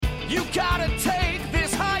You gotta take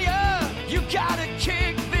this higher. You gotta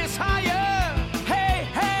kick this higher. Hey,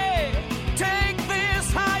 hey, take this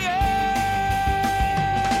higher.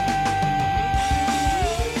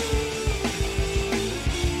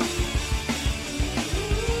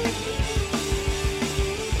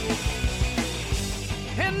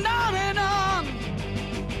 And on and on.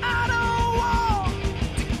 I don't want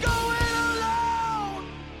to go it alone.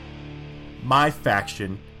 My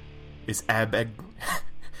faction is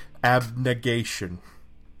abnegation.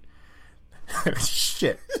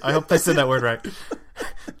 Shit. I hope I said that word right.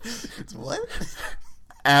 It's what?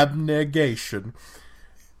 Abnegation.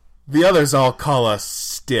 The others all call us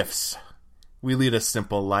stiffs. We lead a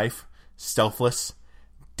simple life, selfless,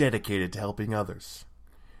 dedicated to helping others.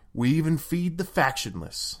 We even feed the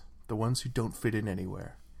factionless, the ones who don't fit in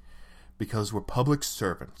anywhere. Because we're public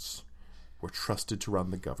servants, we're trusted to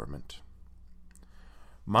run the government.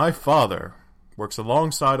 My father works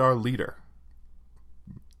alongside our leader,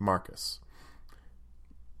 Marcus.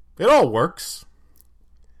 It all works.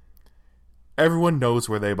 Everyone knows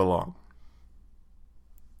where they belong.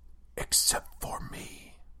 Except for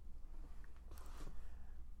me.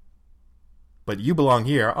 But you belong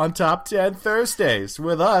here on Top 10 Thursdays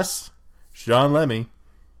with us, Sean Lemmy,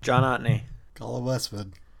 John Otney, Colin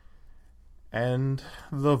Westman, and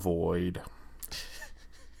The Void.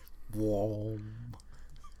 Whoa.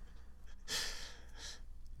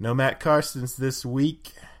 No Matt Carson's this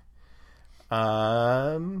week.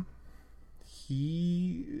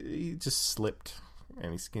 He just slipped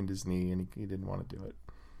and he skinned his knee and he didn't want to do it.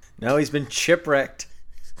 No, he's been chipwrecked.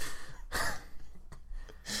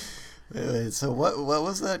 Wait, so what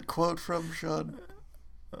was that quote from, Sean?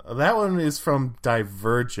 That one is from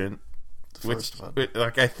Divergent. The first one.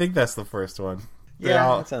 Like, I think that's the first one.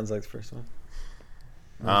 Yeah, that sounds like the first one.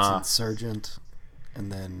 It's Insurgent,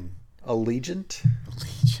 and then Allegiant?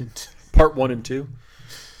 Allegiant. Part 1 and 2.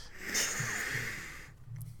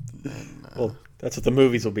 And, well, that's what the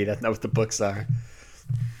movies will be. That's not what the books are.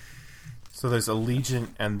 So there's Allegiant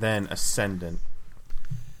and then Ascendant.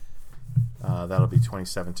 That'll be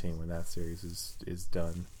 2017 when that series is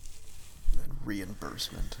done. and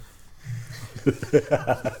reimbursement. Give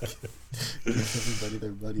everybody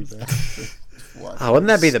their money back. Oh, wouldn't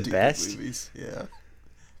that be the best? Movies. Yeah.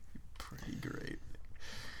 Pretty great.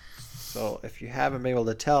 So, if you haven't been able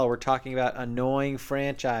to tell, we're talking about annoying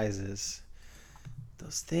franchises.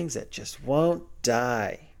 Those things that just won't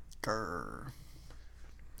die. Grr.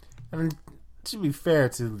 I mean, to be fair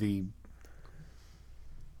to the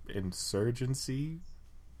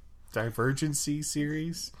Divergency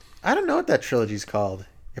series, I don't know what that trilogy's called.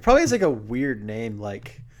 It probably has like a weird name,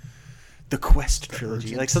 like the Quest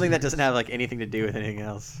trilogy, like something that doesn't have like anything to do with anything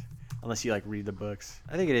else, unless you like read the books.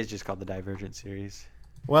 I think it is just called the Divergent series.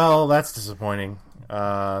 well, that's disappointing.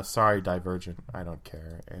 Sorry, Divergent. I don't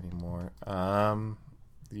care anymore.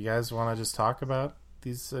 You guys want to just talk about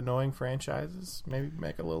these annoying franchises? Maybe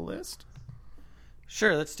make a little list?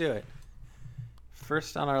 Sure, let's do it.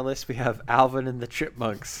 First on our list, we have Alvin and the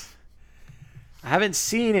Chipmunks. I haven't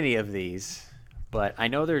seen any of these, but I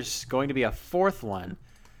know there's going to be a fourth one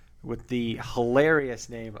with the hilarious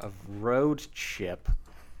name of Road Chip.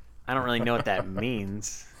 I don't really know what that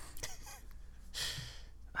means.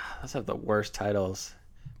 Those have the worst titles.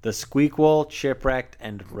 The Squeakquel, Chipwrecked,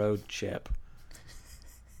 and Road Chip.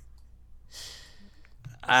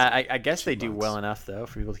 I guess they do well enough, though,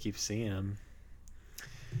 for people to keep seeing them.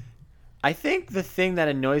 I think the thing that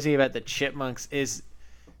annoys me about the Chipmunks is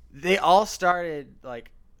they all started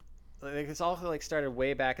this all started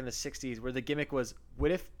way back in the 60s, where the gimmick was,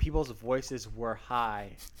 what if people's voices were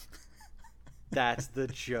high? That's the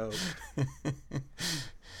joke.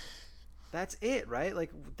 That's it, right?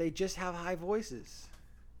 Like, they just have high voices.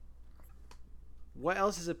 What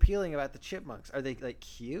else is appealing about the Chipmunks? Are they like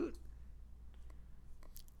cute?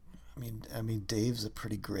 I mean, Dave's a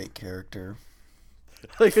pretty great character.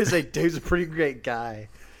 Like I say, Dave's a pretty great guy.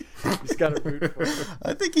 He's got a root for him.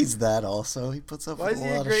 I think he's that also. He puts up Why with is a he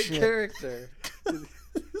a lot great of shit. character?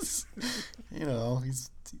 You know, he's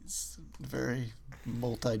very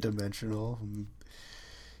multi-dimensional. And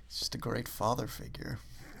he's just a great father figure.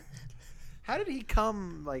 How did he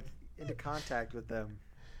come into contact with them?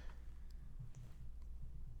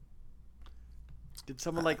 Did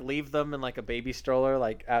someone leave them in a baby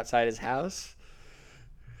stroller outside his house?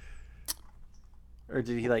 Or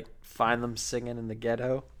did he find them singing in the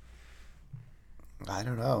ghetto? I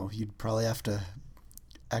don't know. You'd probably have to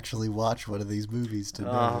actually watch one of these movies to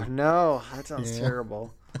know. Oh no, that sounds Yeah.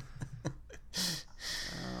 terrible.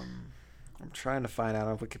 I'm trying to find out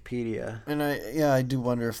on Wikipedia. And I do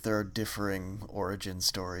wonder if there are differing origin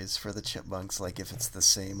stories for the Chipmunks, like if it's the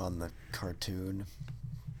same on the cartoon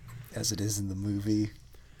as it is in the movie,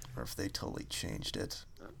 or if they totally changed it.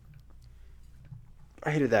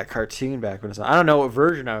 I hated that cartoon back when it was on. I don't know what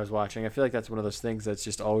version I was watching. I feel like that's one of those things that's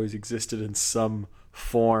just always existed in some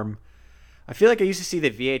form. I feel like I used to see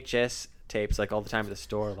the VHS tapes like all the time at the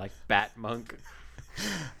store, like Batmonk.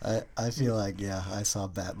 I feel like, yeah, I saw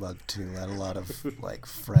Batmug too at a lot of like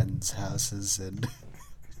friends' houses and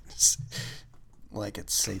like at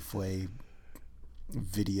Safeway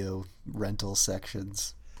video rental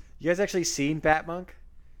sections. You guys actually seen Batmonk?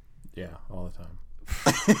 Yeah, all the time.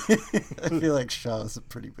 I feel like Shaw's a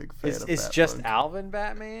pretty big fan of It's Batmug. just Alvin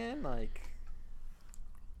Batman? Like,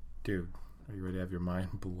 Dude, are you ready to have your mind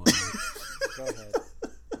blown? go ahead.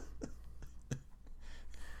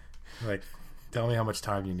 Like, tell me how much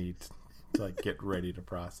time you need to like get ready to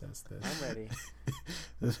process this. I'm ready.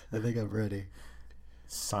 I think I'm ready.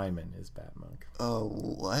 Simon is Batmonk. Oh,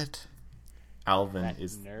 what? Alvin That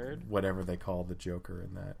is nerd? whatever they call the Joker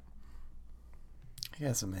in that. I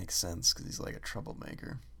guess it makes sense because he's like a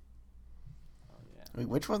troublemaker. Oh, yeah. Wait,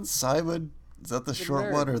 which one's Simon? Is that the short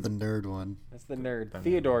nerd. one or the nerd one? That's the nerd. The nerd.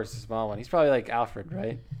 Theodore's the small one. He's probably like Alfred,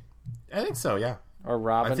 right? I think so, yeah. Or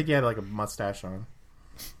Robin. I think he had like a mustache on.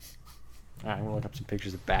 All right, I'm gonna look up some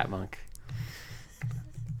pictures of Batmonk.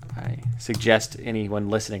 I suggest anyone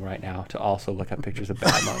listening right now to also look up pictures of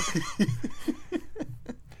Batmonk.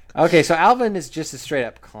 Okay, so Alvin is just a straight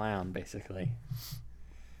up clown, basically.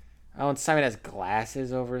 Oh, and Simon has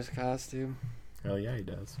glasses over his costume. Oh yeah, he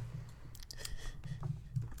does.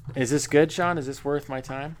 Is this good, Sean? Is this worth my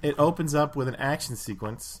time? It opens up with an action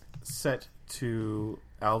sequence set to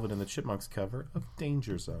Alvin and the Chipmunks cover of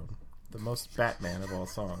Danger Zone, the most Batman of all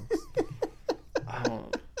songs. Oh,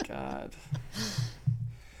 God.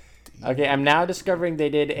 Okay, I'm now discovering they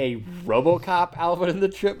did a RoboCop Alvin and the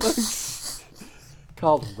Chipmunks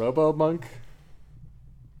called RoboMonk.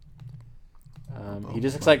 He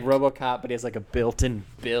just looks like RoboCop, but he has like a built-in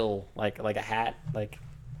bill, like a hat, like.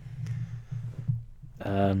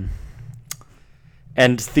 And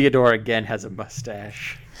Theodore again has a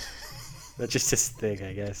mustache. That's just his thing,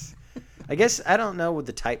 I guess. I don't know what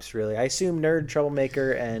the types really. I assume nerd,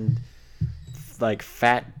 troublemaker, and like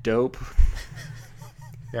fat dope.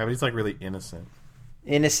 Yeah, but he's like really innocent.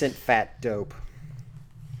 Innocent fat dope.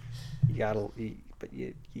 But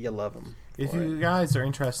you love him. If you guys are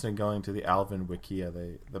interested in going to the Alvin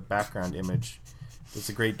Wikia, the background image does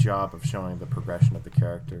a great job of showing the progression of the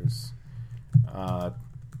characters. Like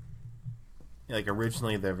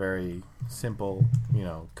originally they're very simple,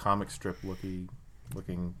 comic strip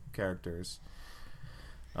looking characters.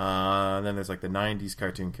 And then there's like the 90s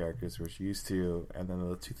cartoon characters, which you're used to, and then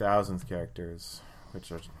the 2000s characters,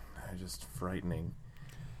 which are just frightening.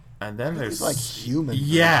 And then there's like human.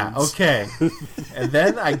 Yeah, versions. okay. And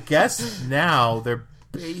then I guess now they're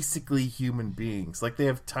basically human beings. Like they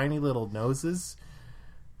have tiny little noses,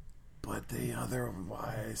 but they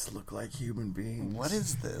otherwise look like human beings. What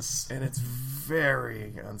is this? And it's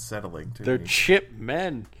very unsettling to They're me. chip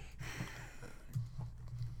men.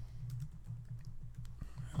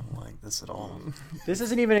 I don't like this at all. This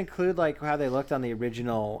doesn't even include like how they looked on the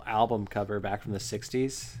original album cover back from the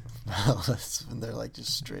 60s. No, that's when they're like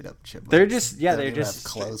just straight up chipmunks. They're just They don't they're even just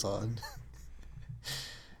have clothes on.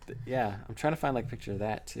 Yeah, I'm trying to find like a picture of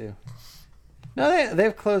that too. No, they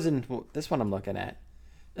have clothes in this one I'm looking at.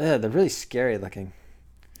 They're really scary looking.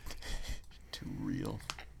 Too real.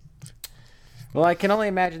 Well, I can only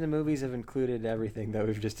imagine the movies have included everything that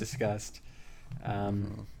we've just discussed. But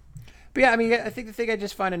yeah, I mean, I think the thing I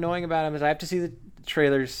just find annoying about them is I have to see the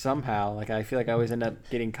trailers somehow. Like, I feel like I always end up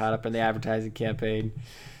getting caught up in the advertising campaign.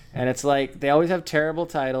 And it's like, they always have terrible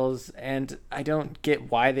titles, and I don't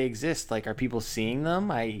get why they exist. Like, are people seeing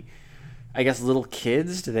them? I guess little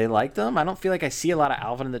kids, do they like them? I don't feel like I see a lot of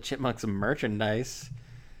Alvin and the Chipmunks merchandise.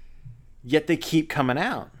 Yet they keep coming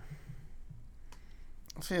out.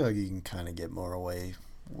 I feel like you can kind of get more away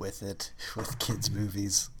with it with kids'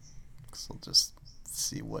 movies. Because they'll just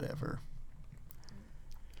see whatever.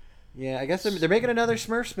 Yeah, I guess they're making another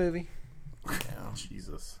Smurfs movie. Yeah.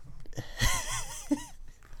 Jesus.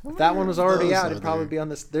 If that one was already Those out, are it'd probably there. be on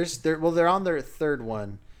this. They're on their third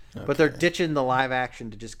one, but they're Okay. ditching the live action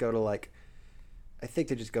to just go to like, I think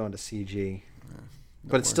they're just going to CG,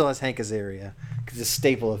 but it still has Hank Azaria because it's a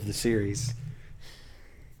staple of the series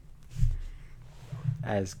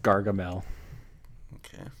as Gargamel.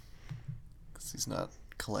 Okay. Because he's not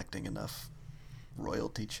collecting enough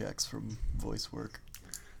royalty checks from voice work.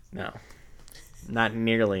 No, not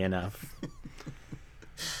nearly enough.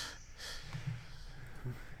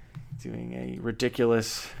 doing a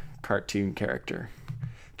ridiculous cartoon character.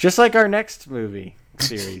 Just like our next movie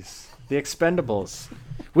series, The Expendables.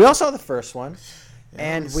 We all saw the first one,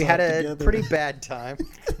 and we had a pretty bad time.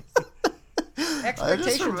 I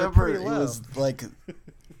just remember it was like, it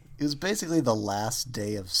was basically the last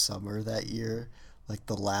day of summer that year, like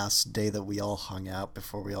the last day that we all hung out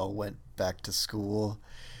before we all went back to school.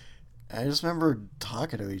 I just remember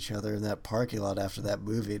talking to each other in that parking lot after that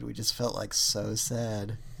movie, and we just felt like so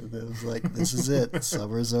sad. And it was like, this is it.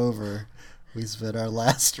 Summer's over. We spent our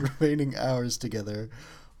last remaining hours together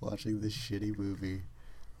watching this shitty movie.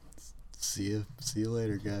 See you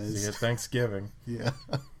later, guys. See you at Thanksgiving. Yeah.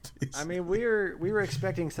 I mean, we were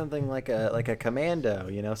expecting something like a Commando,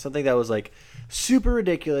 you know, something that was like super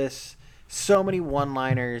ridiculous, so many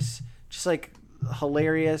one-liners, just like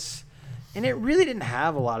hilarious. And it really didn't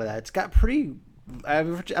have a lot of that. It's got pretty,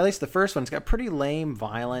 at least the first one, it's got pretty lame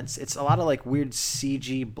violence. It's a lot of like weird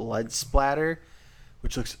CG blood splatter,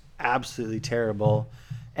 which looks absolutely terrible.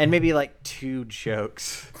 And maybe like 2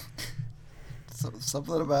 jokes.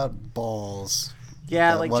 Something about balls.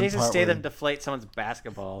 Yeah, like Jason Statham deflates someone's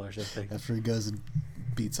basketball or something. After he goes and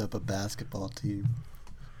beats up a basketball team.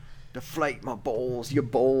 Deflate my balls, your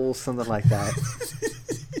balls, something like that.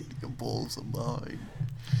 Your balls are mine.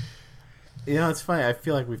 You know, it's funny. I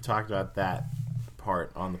feel like we've talked about that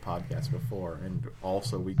part on the podcast before, and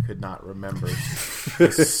also we could not remember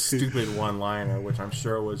the stupid one-liner, which I'm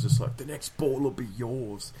sure was just like, the next ball will be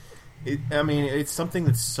yours. I mean, it's something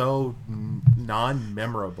that's so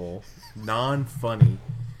non-memorable, non-funny,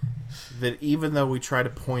 that even though we try to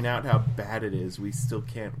point out how bad it is, we still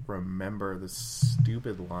can't remember the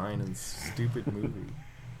stupid line and stupid movie.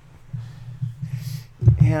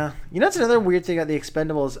 Yeah. You know, that's another weird thing about The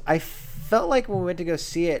Expendables. I felt like when we went to go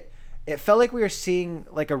see it, it felt like we were seeing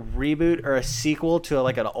like a reboot or a sequel to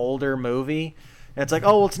like an older movie. And it's like,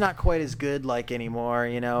 oh, well, it's not quite as good like anymore,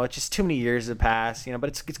 you know. It's just too many years have passed, you know. But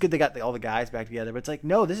it's good they got all the guys back together. But it's like,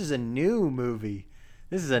 no, this is a new movie.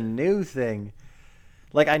 This is a new thing.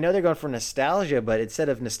 Like, I know they're going for nostalgia, but instead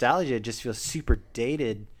of nostalgia, it just feels super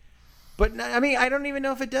dated. But I mean, I don't even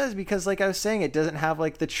know if it does, because like I was saying, it doesn't have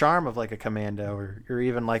like the charm of like a Commando or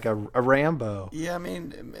even like a Rambo. Yeah, I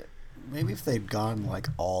mean, maybe if they'd gone like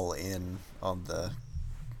all in on the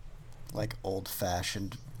like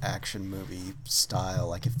old-fashioned action movie style,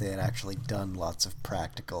 like if they had actually done lots of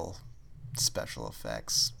practical special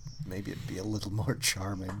effects, maybe it'd be a little more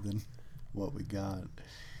charming than what we got.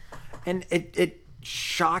 And it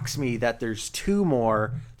shocks me that there's 2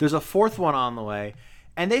 more. There's a 4th one on the way,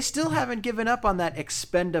 and they still haven't given up on that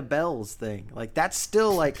Expendables thing. Like, that's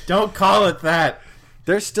still like, don't call it that.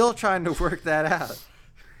 They're still trying to work that out.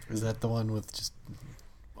 Is that the one with just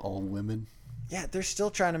all women? Yeah, they're still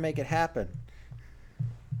trying to make it happen.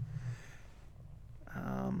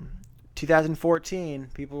 2014,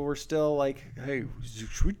 people were still like, hey,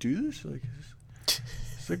 should we do this? Like, is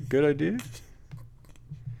this a good idea?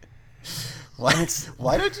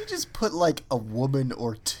 Why don't you just put like a woman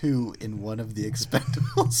or 2 in one of the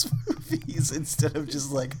Expendables movies instead of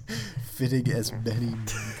just like fitting as many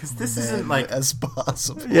Because this men isn't like as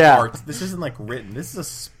possible? Yeah. art. This isn't like written. This is a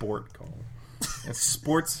sport, Cole. And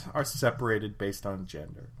sports are separated based on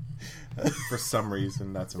gender. For some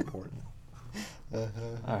reason, that's important. All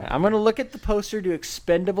right, I'm going to look at the poster to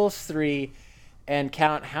Expendables 3 and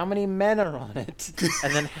count how many men are on it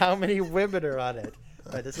and then how many women are on it.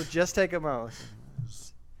 All right, this will just take a moment.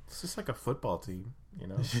 It's just like a football team, you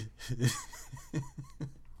know?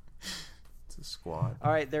 It's a squad.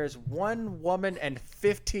 All right, there's 1 woman and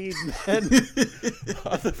 15 men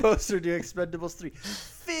on the poster to Expendables 3.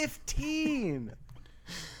 15!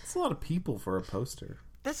 It's a lot of people for a poster.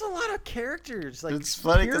 That's a lot of characters, like, It's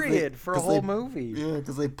funny period, for a whole movie. Yeah,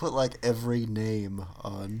 because they put like every name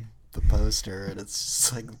on the poster, and it's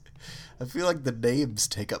just like, I feel like the names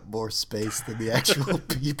take up more space than the actual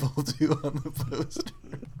people do on the poster.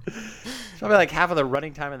 Probably like half of the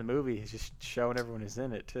running time in the movie is just showing everyone who's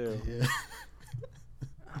in it, too. Yeah.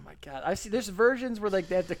 Oh my god! I see. There's versions where like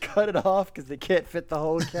they have to cut it off because they can't fit the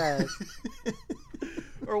whole cast,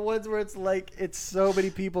 or ones where it's like it's so many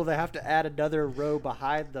people they have to add another row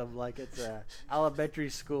behind them, like it's a elementary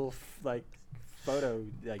school like photo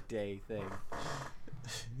like day thing.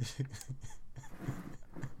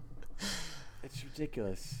 It's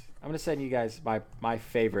ridiculous. I'm gonna send you guys my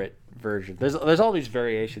favorite version. There's all these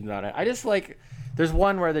variations on it. I just like. There's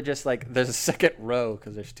one where they're just like there's a second row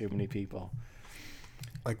because there's too many people.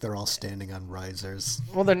 Like they're all standing on risers.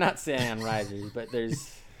 Well, they're not standing on risers, but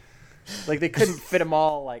there's like they couldn't fit them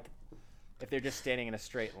all like if they're just standing in a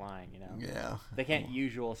straight line, you know. Yeah. They can't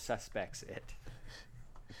usual suspects it.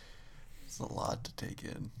 It's a lot to take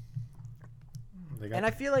in. And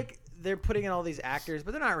I feel like they're putting in all these actors,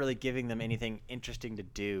 but they're not really giving them anything interesting to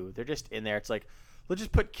do. They're just in there. It's like, let's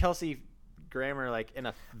just put Kelsey Grammer like in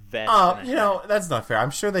a vest. That's not fair.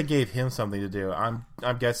 I'm sure they gave him something to do. I'm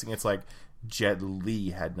guessing it's like Jet Li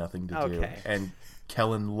had nothing to do, and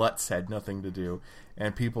Kellen Lutz had nothing to do,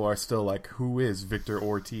 and people are still like, who is Victor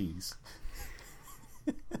Ortiz?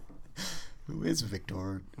 Who is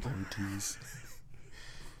Victor Ortiz?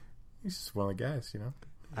 He's just one of the guys,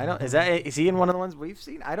 I don't. Is he in one of the ones we've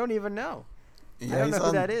seen? I don't even know. Yeah, I don't know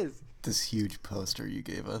who that is. This huge poster you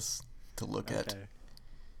gave us to look at.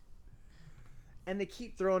 And they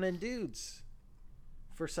keep throwing in dudes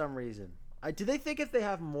for some reason. Do they think if they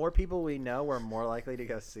have more people we know, we're more likely to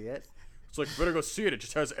go see it? It's like, better go see it. It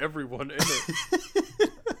just has everyone in it.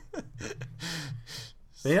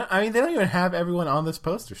 They don't even have everyone on this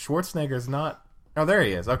poster. Schwarzenegger's not. Oh, there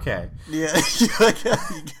he is. Okay. Yeah, you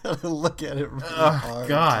gotta look at it really hard.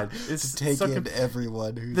 God, it's to take in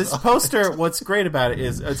everyone who's this on poster. it. What's great about it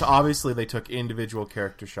is it's obviously they took individual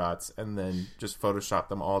character shots and then just photoshopped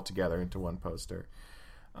them all together into one poster.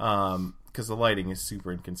 Because the lighting is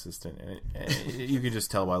super inconsistent, and you can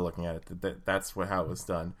just tell by looking at it that's how it was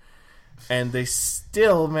done. And they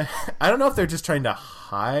still, man, I don't know if they're just trying to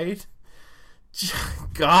hide.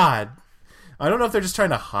 God, I don't know if they're just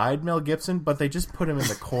trying to hide Mel Gibson, but they just put him in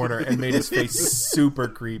the corner and made his face super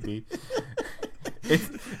creepy.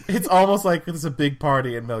 It's almost like it's a big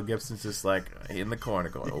party and Mel Gibson's just like in the corner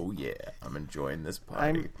going, "Oh yeah, I'm enjoying this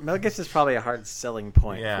party." Mel Gibson's probably a hard selling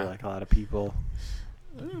point for like a lot of people.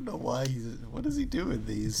 I don't know why what does he do with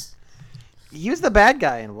these? He was the bad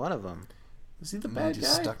guy in one of them. Is he the Man bad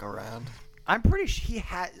just guy? stuck around. I'm pretty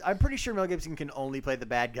sure Mel Gibson can only play the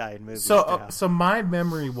bad guy in movies. So my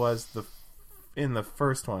memory was in the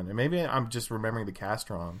first one, and maybe I'm just remembering the cast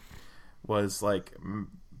wrong. Was like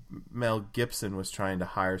Mel Gibson was trying to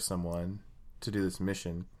hire someone to do this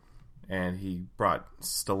mission, and he brought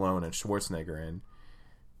Stallone and Schwarzenegger in,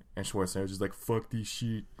 and Schwarzenegger was just like, "Fuck these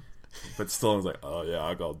shit," but Stallone was like, "Oh yeah,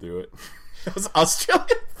 I'll do it." It was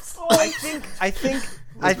Australian. I think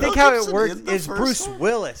how it worked is Bruce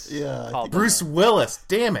Willis. Yeah, Bruce Willis.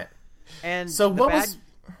 Damn it. And so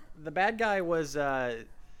the bad guy was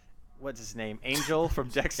what's his name? Angel from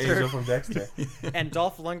Dexter. Angel from Dexter. And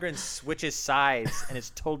Dolph Lundgren switches sides and is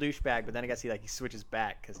total douchebag, but then I guess he switches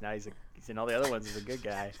back because now he's in all the other ones. He's a good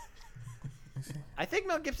guy. I think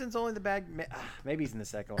Mel Gibson's only the bad. Maybe he's in the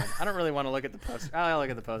second one. I don't really want to look at the poster. I'll look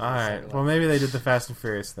at the poster. All right. Well, maybe they did the Fast and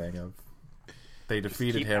Furious thing of they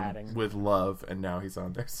defeated him with love, and now he's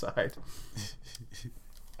on their side.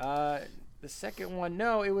 The second one,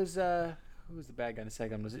 no, it was who was the bad guy in the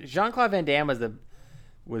second one? Was it Jean-Claude Van Damme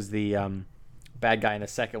was the bad guy in the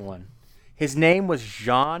second one? His name was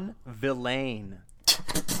Jean Villain.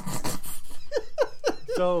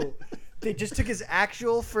 So they just took his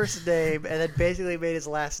actual first name and then basically made his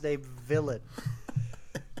last name Villain.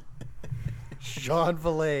 Jean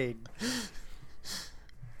Villain.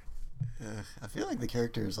 I feel like the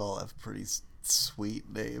characters all have pretty sweet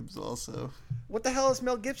names also. What the hell is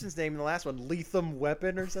Mel Gibson's name in the last one? Lethal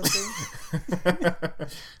Weapon or something?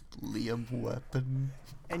 Liam Weapon.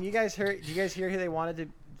 And did you guys hear who they wanted to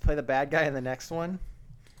play the bad guy in the next one?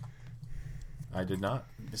 I did not.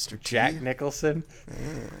 Mr. T? Jack Nicholson.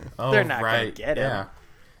 Oh, They're not right. going to get him. Yeah.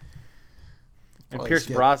 And Pierce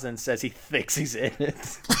Brosnan says he thinks he's in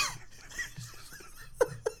it.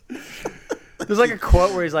 There's like a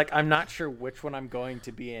quote where he's like, "I'm not sure which one I'm going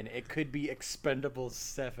to be in. It could be Expendables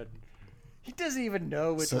 7." He doesn't even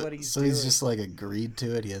know what he's doing. So he's just like agreed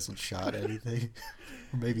to it. He hasn't shot anything.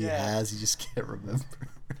 Or maybe he has. He just can't remember.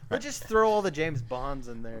 Or just throw all the James Bonds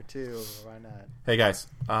in there too. Why not? Hey guys,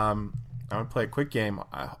 I'm gonna play a quick game.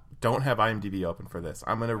 I don't have IMDb open for this.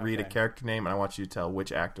 I'm gonna read a character name, and I want you to tell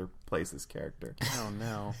which actor plays this character. Oh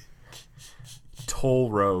no!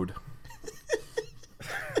 Toll Road.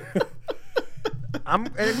 I'm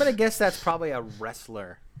gonna guess that's probably a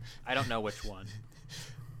wrestler. I don't know which one.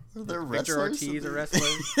 Are there Victor wrestlers? Ortiz a wrestler?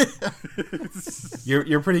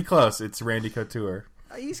 You're pretty close. It's Randy Couture.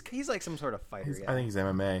 He's like some sort of fighter. I think he's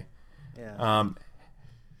MMA. Yeah.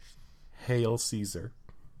 Hail Caesar.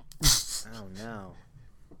 Oh no!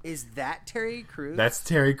 Is that Terry Crews? That's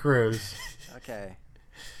Terry Crews. Okay.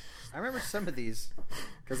 I remember some of these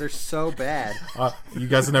because they're so bad. You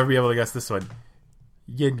guys will never be able to guess this one.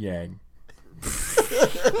 Yin Yang.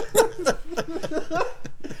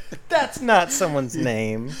 That's not someone's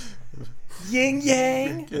name. Yin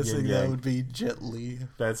Yang. Guessing that would be Jet Li.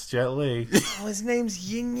 That's Jet Li. Oh, his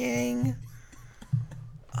name's Yin Yang.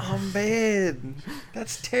 Oh man,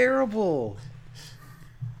 that's terrible.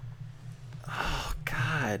 Oh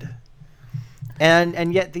God.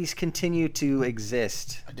 and yet these continue to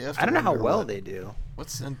exist. I don't know how well they do.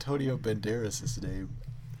 What's Antonio Banderas' name?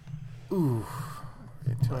 Ooh,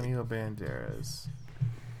 Antonio Banderas.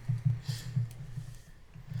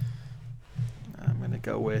 I'm gonna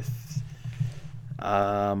go with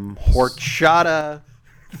Horchata.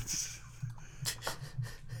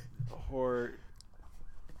 Horchata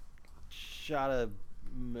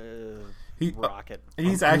Rocket.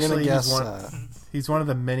 He's actually he's one of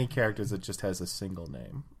the many characters that just has a single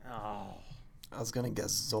name. Oh, I was gonna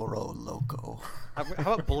guess Zorro Loco. how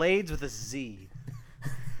about Blades with a Z?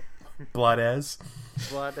 Blades.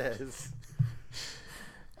 Blades.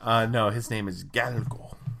 No, his name is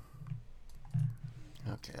Galgo.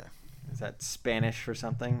 Okay. Is that Spanish for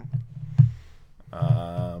something?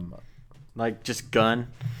 Um, Like just gun?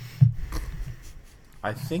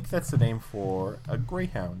 I think that's the name for a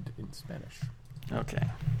greyhound in Spanish. Okay.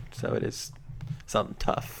 So it is something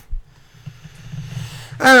tough.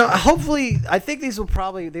 I don't know. Hopefully, I think these will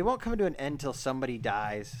they won't come to an end until somebody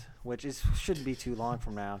dies, which shouldn't be too long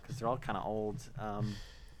from now because they're all kind of old.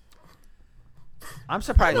 I'm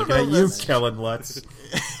surprised. Look at you, Kellen Lutz.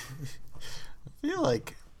 I feel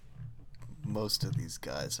like most of these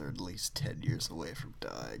guys are at least 10 years away from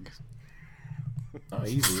dying. Oh,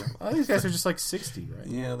 easy. All these guys are just like 60, right?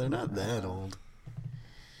 Yeah, they're not that old.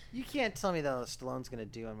 You can't tell me that Stallone's going to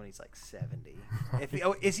do him when he's like 70.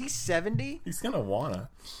 Is he 70? He's gonna wanna.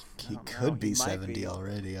 He could be 70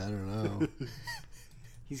 already. I don't know.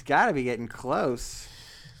 He's got to be getting close.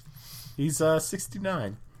 He's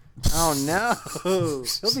 69. Oh no! He'll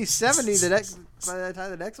be 70 by the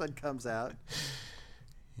time the next one comes out.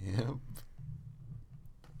 Yep.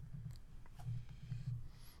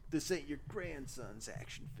 This ain't your grandson's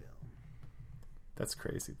action film. That's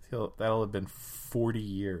crazy. That'll have been 40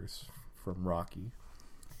 years from Rocky.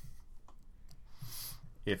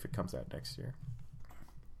 If it comes out next year.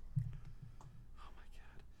 Oh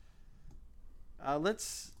my god.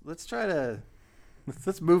 Let's try to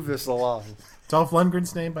let's move this along. Dolph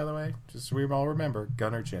Lundgren's name, by the way, just so we all remember,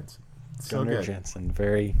 Gunnar Jensen. Gunnar Jensen,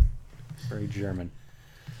 very, very German.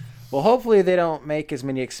 Well, hopefully they don't make as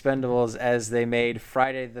many Expendables as they made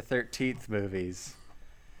Friday the 13th movies.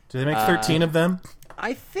 Do they make 13 of them?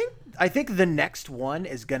 I think the next one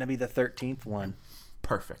is going to be the 13th one.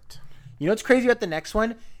 Perfect. You know what's crazy about the next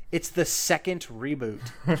one? It's the second reboot.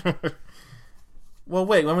 Well,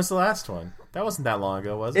 wait, when was the last one? That wasn't that long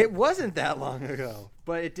ago, was it? It wasn't that long ago,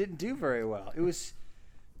 but it didn't do very well. It was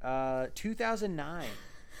 2009.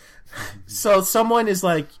 So someone is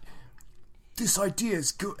like, this idea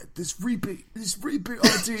is good. This reboot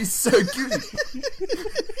idea is so good.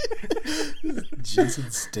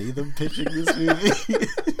 Jason Statham pitching this movie.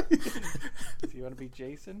 Do you want to be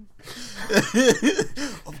Jason?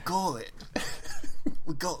 I've got it.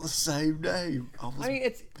 We got the same name. I mean,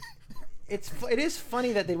 it is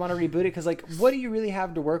funny that they want to reboot it because, like, what do you really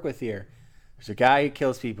have to work with here? There's a guy who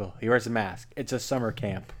kills people. He wears a mask. It's a summer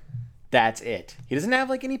camp. That's it. He doesn't have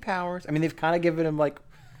like any powers. I mean, they've kind of given him like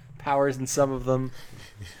powers in some of them.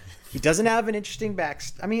 He doesn't have an interesting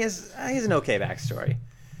backstory. I mean, he has an okay backstory.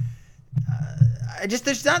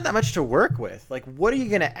 There's not that much to work with. Like, what are you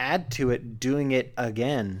going to add to it doing it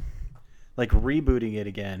again? Like, rebooting it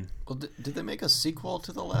again. Well, did they make a sequel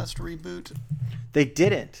to the last reboot? They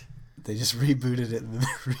didn't. They just rebooted it and then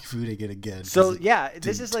they're rebooting it again. So, yeah,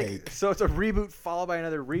 this is like... So it's a reboot followed by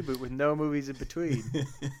another reboot with no movies in between.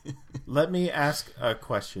 Let me ask a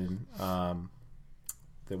question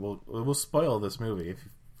that will spoil this movie if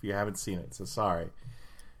you haven't seen it, so sorry.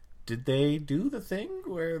 Did they do the thing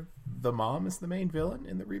where the mom is the main villain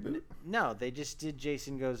in the reboot? No, they just did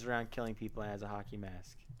Jason goes around killing people and has a hockey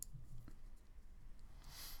mask.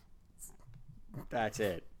 That's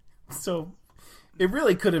it. So it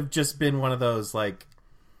really could have just been one of those, like,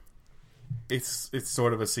 it's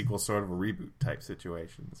sort of a sequel, sort of a reboot type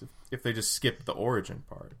situations if they just skipped the origin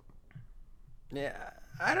part. Yeah,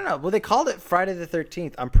 I don't know. Well, they called it Friday the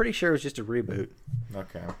 13th. I'm pretty sure it was just a reboot.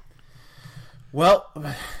 Okay. Well,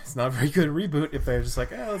 it's not a very good reboot if they're just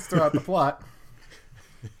like, let's throw out the plot.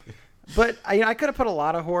 But I could have put a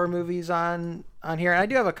lot of horror movies on here, and I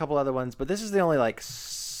do have a couple other ones, but this is the only like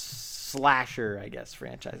slasher, I guess,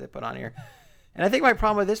 franchise I put on here. And I think my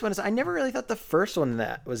problem with this one is I never really thought the first one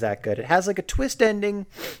that was that good. It has like a twist ending.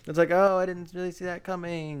 It's like, oh, I didn't really see that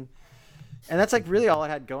coming. And that's like really all it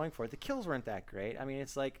had going for it. The kills weren't that great. I mean,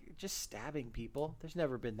 it's like just stabbing people. There's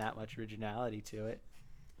never been that much originality to it.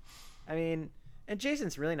 I mean, and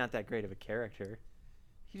Jason's really not that great of a character.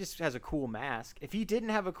 He just has a cool mask. If he didn't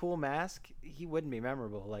have a cool mask, he wouldn't be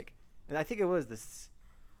memorable. Like, and I think it was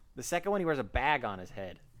the second one, he wears a bag on his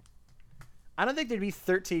head. I don't think there'd be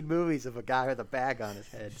 13 movies of a guy with a bag on his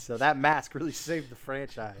head. So that mask really saved the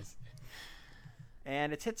franchise.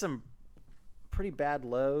 And it's hit some pretty bad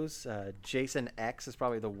lows. Jason X is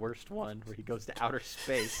probably the worst one, where he goes to outer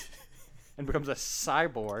space and becomes a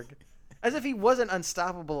cyborg, as if he wasn't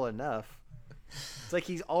unstoppable enough. It's like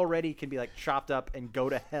he's already can be like chopped up and go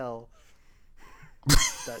to hell.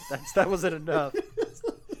 That wasn't enough.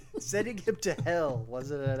 Sending him to hell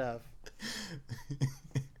wasn't enough.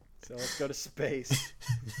 So let's go to space.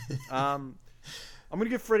 I'm gonna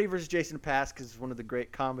give Freddy vs. Jason a pass because it's one of the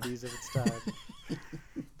great comedies of its time.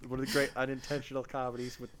 One of the great unintentional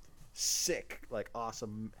comedies with sick, like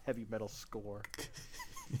awesome heavy metal score.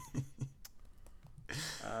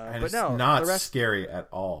 And but it's no, not the rest, scary at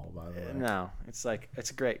all, by the way. No, it's a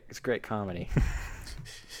great comedy.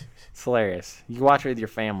 It's hilarious. You can watch it with your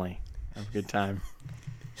family. Have a good time.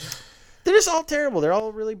 They're just all terrible. They're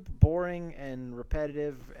all really boring and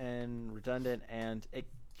repetitive and redundant, and it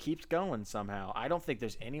keeps going somehow. I don't think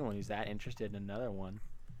there's anyone who's that interested in another one.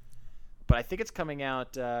 But I think it's coming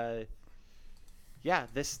out, the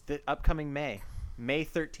upcoming May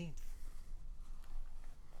 13th.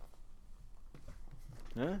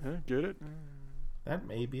 Get it? That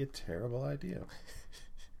may be a terrible idea.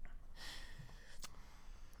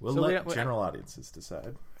 We'll So let general audiences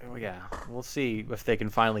decide. Oh, yeah, we'll see if they can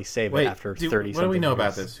finally save it after 30. What do we know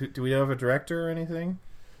about this? Do we know of a director or anything?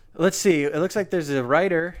 Let's see. It looks like there's a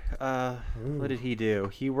writer. What did he do?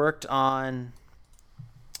 He worked on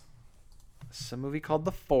some movie called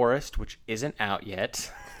The Forest, which isn't out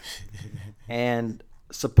yet, and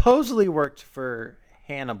supposedly worked for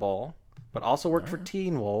Hannibal, but also worked for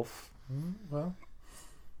Teen Wolf. Well,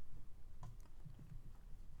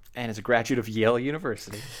 and is a graduate of Yale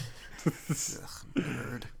University.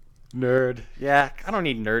 Nerd. Nerd. Yeah, I don't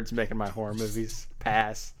need nerds making my horror movies.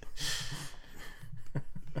 Pass.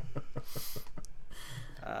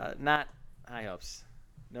 Not high hopes.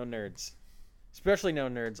 No nerds. Especially no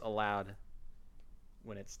nerds allowed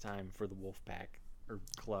when it's time for the Wolf Pack or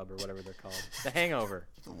Club or whatever they're called. The Hangover.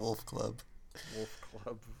 The Wolf Club. Wolf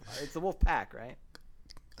Club. It's the Wolf Pack, right?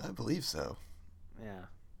 I believe so. Yeah.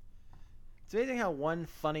 It's amazing how one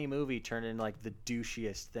funny movie turned into like the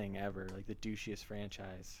douchiest thing ever, like the douchiest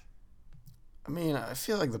franchise. I mean, I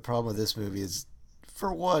feel like the problem with this movie is,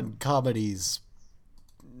 for one, comedies.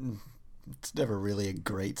 It's never really a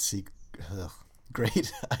great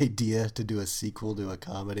great idea to do a sequel to a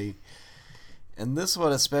comedy. And this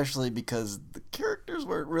one especially, because the characters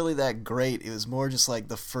weren't really that great. It was more just like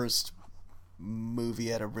the first movie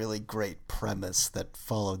had a really great premise that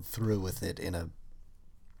followed through with it in a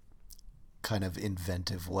kind of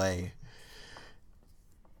inventive way.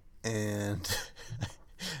 And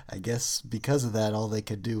I guess because of that, all they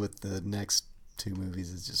could do with the next two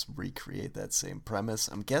movies is just recreate that same premise.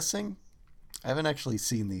 I'm guessing. I haven't actually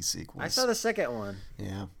seen these sequels. I saw the second one.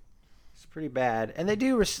 Yeah. It's pretty bad. And they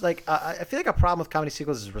do, I feel like a problem with comedy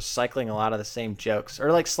sequels is recycling a lot of the same jokes.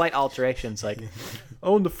 Or, like, slight alterations. Like,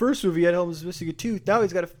 oh, in the first movie, Ed Helms was missing a tooth. Now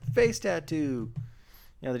he's got a face tattoo. You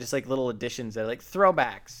know, they're just, like, little additions that are, like,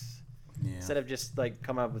 throwbacks. Yeah. Instead of just, like,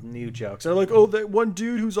 coming up with new jokes. They're like, oh, that one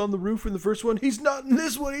dude who's on the roof in the first one, he's not in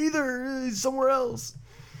this one either. He's somewhere else.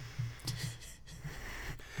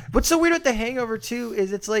 What's so weird with The Hangover, too,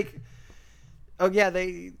 is it's like, oh, yeah,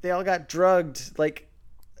 they all got drugged. Like,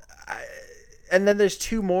 and then there's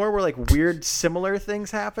two more where, like, weird similar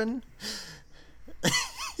things happen.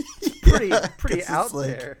 It's pretty out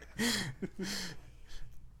there.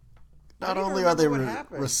 Not only are they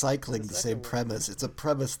recycling the same premise, it's a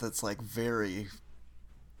premise that's, like, very...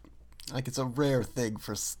 Like, it's a rare thing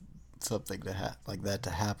for something to like that to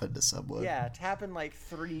happen to someone. Yeah, to happen, like,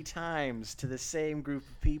 3 times to the same group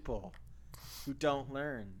of people who don't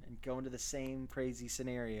learn and go into the same crazy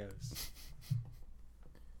scenarios.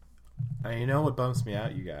 Now, you know what bumps me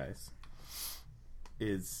out, you guys,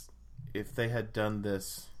 is if they had done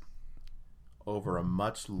this over a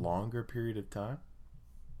much longer period of time,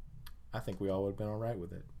 I think we all would have been all right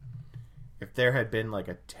with it. If there had been like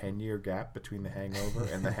a 10-year gap between The Hangover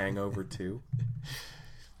and The Hangover 2,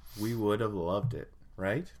 we would have loved it,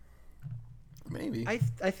 right? Maybe. I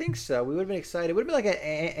think so. We would have been excited. It would have been like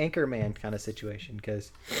an Anchorman kind of situation,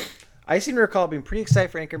 because I seem to recall being pretty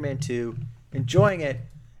excited for Anchorman 2, enjoying it,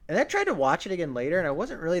 and I tried to watch it again later, and I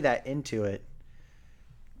wasn't really that into it.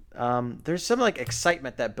 There's some like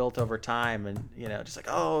excitement that built over time, and you know, just like,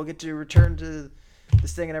 oh, I'll get to return to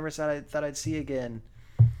this thing I never thought I'd see again.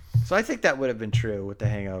 So I think that would have been true with The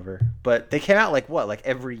Hangover, but they came out like what, like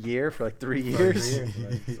every year for like 3 years.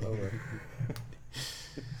 It's over.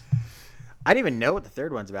 I didn't even know what the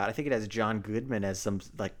third one's about. I think it has John Goodman as some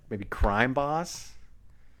like maybe crime boss.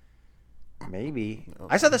 Maybe.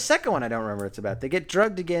 I saw the second one. I don't remember what it's about. They get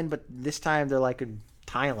drugged again, but this time they're like in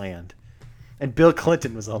Thailand. And Bill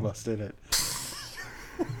Clinton was almost in it.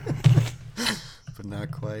 But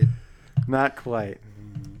not quite. Not quite.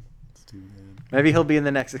 It's too bad. Maybe he'll be in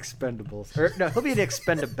the next Expendables. Or no, he'll be in the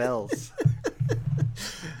Expendables.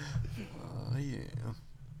 Oh, yeah.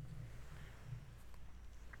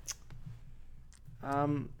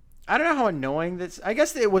 I don't know how annoying this. I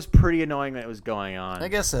guess it was pretty annoying that it was going on. I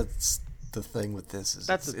guess that's the thing with this. Is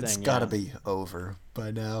That's it's the thing, got to yeah. be over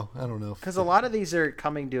by now. I don't know. Because a lot of these are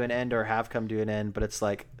coming to an end or have come to an end, but it's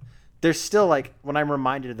like there's still like when I'm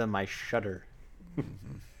reminded of them, I shudder.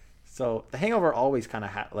 So The Hangover always kind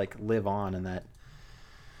of like live on in that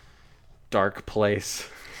dark place.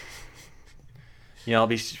 You know, I'll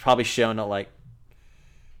be probably shown at like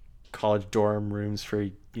college dorm rooms for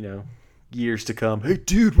years to come. Hey,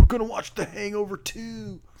 dude, we're gonna watch The Hangover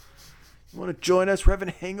 2. You want to join us? We're having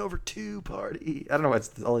a Hangover 2 party. I don't know why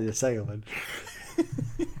it's only the second one.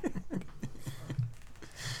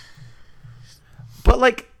 But,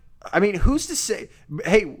 like, I mean, who's to say...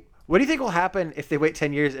 Hey, what do you think will happen if they wait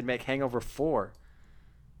 10 years and make Hangover 4?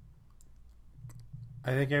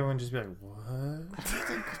 I think everyone just be like, what?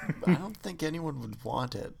 I don't think anyone would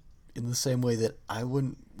want it in the same way that I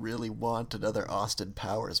wouldn't really want another Austin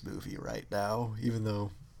Powers movie right now, even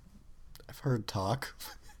though I've heard talk.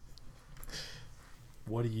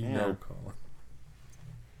 What do you Yeah. know, Colin?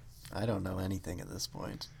 I don't know anything at this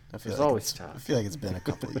point. I feel It's like always I tough. feel like it's been a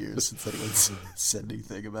couple of years since anyone's said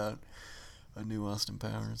anything about a new Austin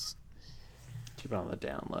Powers. Keep it on the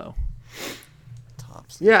down low.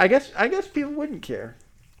 Tops. Yeah, I guess people wouldn't care.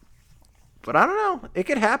 But I don't know. It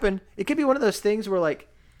could happen. It could be one of those things where, like,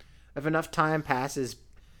 if enough time passes,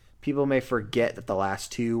 people may forget that the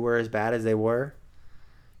last two were as bad as they were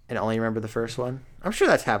and only remember the first one. I'm sure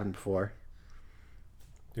that's happened before.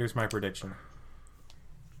 Here's my prediction.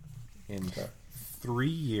 In 3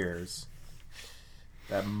 years,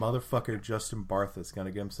 that motherfucker Justin Bartha is going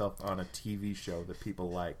to get himself on a TV show that people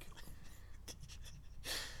like.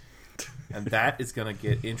 And that is going to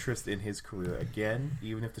get interest in his career again,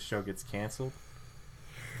 even if the show gets canceled.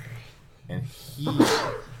 And he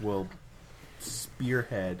will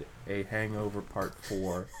spearhead a Hangover Part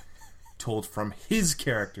 4 told from his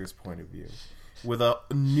character's point of view. With a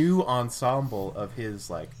new ensemble of his,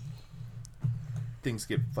 like, things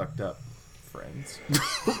get fucked up friends.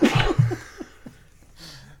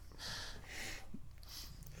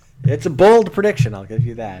 It's a bold prediction, I'll give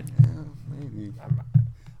you that. Yeah, maybe.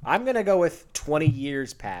 I'm going to go with 20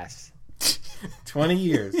 years pass. 20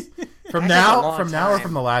 years. From That's now, a long from now or time.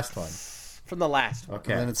 from the last one? From the last one.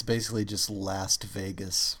 Okay. And then it's basically just Last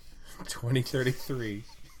Vegas. 2033.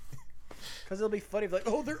 Because it'll be funny if like,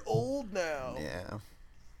 oh, they're old now. Yeah.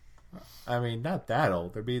 I mean, not that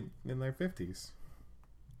old. They'll be in their 50s.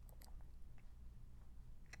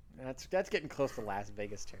 That's getting close to Las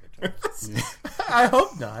Vegas territory. I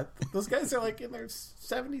hope not. Those guys are like in their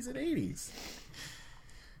 70s and 80s.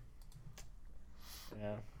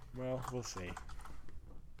 Yeah. Well, we'll see.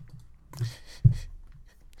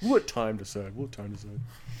 What time decide?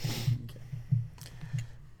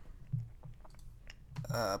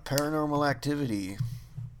 Paranormal Activity.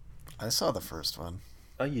 I saw the first one.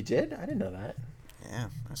 Oh, you did? I didn't know that. Yeah,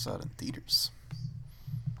 I saw it in theaters.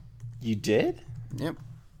 You did? Yep.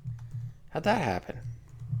 How'd that happen?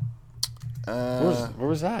 Where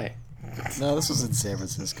was I? No, this was in San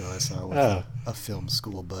Francisco. I saw it with a film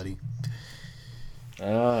school buddy. He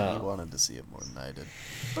Oh. wanted to see it more than I did.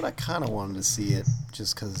 But I kind of wanted to see it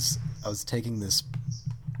just because I was taking this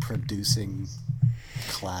producing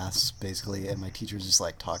class, basically, and my teacher was just,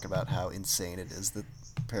 like, talking about how insane it is that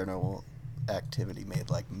Paranormal Activity made,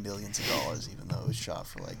 like, millions of dollars, even though it was shot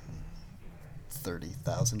for, like,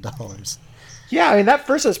 $30,000. Yeah, I mean, that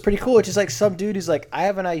first was pretty cool. It's just like some dude who's like, I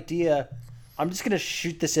have an idea. I'm just going to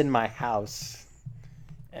shoot this in my house,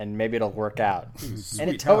 and maybe it'll work out. And it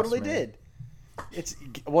Sweet totally house, man.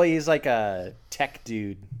 did. Well, he's like a tech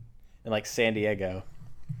dude in like San Diego.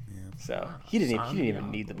 Yeah. So he didn't even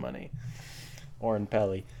need the money. Oren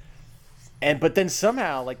Pelly. But then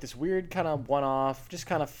somehow, like, this weird kind of one-off, just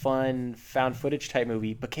kind of fun found footage type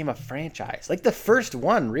movie became a franchise. Like the first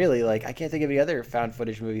one, really. Like, I can't think of any other found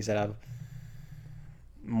footage movies that have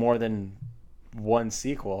more than one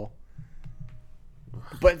sequel.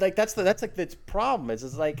 But like that's like the problem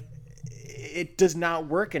is like it does not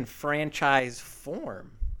work in franchise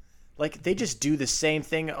form. Like they just do the same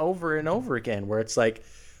thing over and over again, where it's like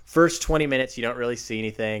first 20 minutes you don't really see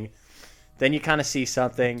anything. Then you kind of see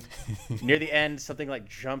something. Near the end, something like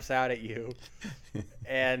jumps out at you.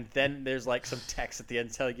 And then there's like some text at the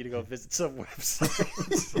end telling you to go visit some website.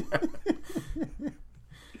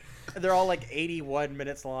 And they're all like 81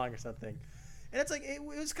 minutes long or something. And it's like, it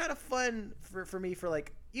was kind of fun for me for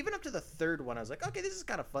like, even up to the third one, I was like, okay, this is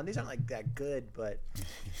kind of fun. These aren't like that good, but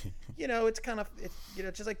it's kind of,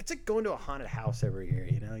 just like, it's like going to a haunted house every year,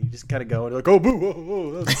 you just kind of go and like, oh, boo,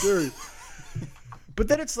 whoa, that's scary. But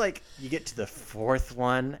then it's like, you get to the fourth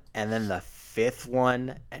one and then the fifth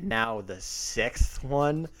one and now the sixth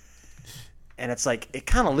one. And it's like, it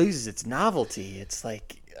kind of loses its novelty. It's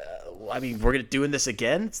like, we're doing this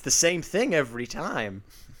again. It's the same thing every time.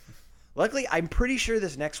 Luckily, I'm pretty sure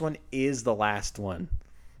this next one is the last one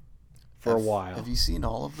for a while. Have you seen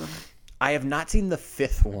all of them? I have not seen the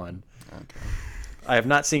fifth one. Okay. I have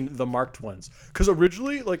not seen the marked ones. Because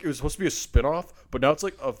originally, like, it was supposed to be a spinoff, but now it's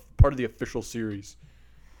like a part of the official series.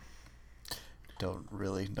 Don't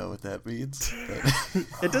really know what that means. But...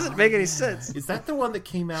 It doesn't make any sense. Is that the one that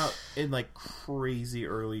came out in like crazy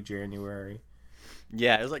early January?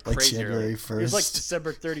 Yeah, it was like crazy January early. 1st. It was like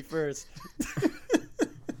December 31st.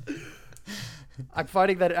 I'm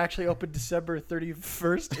finding that it actually opened December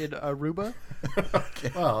 31st in Aruba.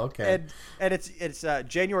 Okay. Oh, okay. And it's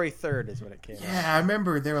January 3rd is when it came out. Yeah, I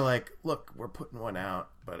remember they were like, "Look, we're putting one out,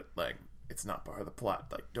 but like it's not part of the plot.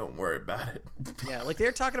 Like, don't worry about it." Yeah, like they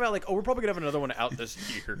were talking about like, "Oh, we're probably gonna have another one out this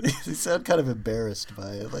year." They sound kind of embarrassed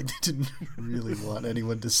by it, like they didn't really want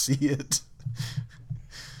anyone to see it.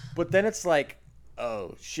 But then it's like,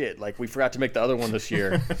 oh shit! Like we forgot to make the other one this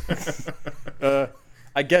year.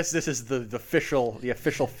 I guess this is the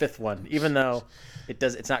official fifth one, even though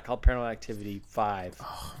it's not called Paranormal Activity 5.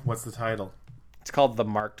 Oh, what's the title? It's called The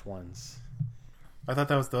Marked Ones. I thought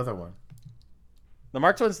that was the other one. The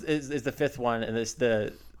Marked Ones is the fifth one, and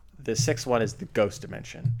the sixth one is the Ghost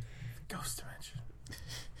Dimension. Ghost Dimension.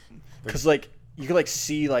 Because like you can like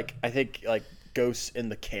see like I think like ghosts in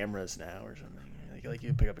the cameras now or something. Like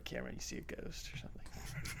you pick up a camera and you see a ghost or something.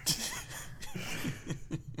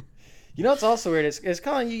 You know what's also weird is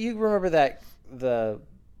Colin, you remember that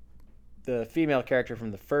the female character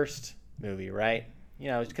from the first movie, right?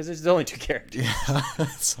 Because there's only two characters. Yeah,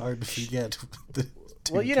 it's hard to forget.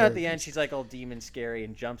 Well, at the end she's like all demon scary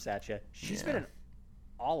and jumps at you. She's been in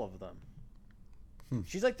all of them.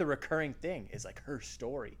 She's like the recurring thing is like her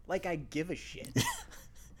story. Like I give a shit.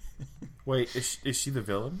 Wait, is she the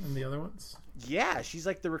villain in the other ones? Yeah, she's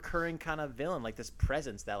like the recurring kind of villain, like this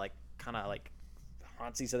presence that like kind of like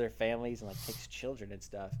haunts these other families and like takes children and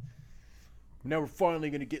stuff. Now we're finally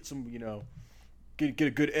gonna get some, get a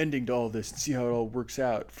good ending to all this and see how it all works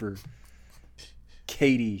out for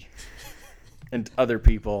Katie and other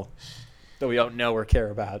people that we don't know or care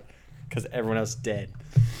about because everyone else is dead.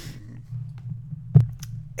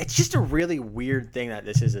 It's just a really weird thing that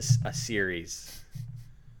this is a series.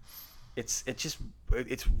 It's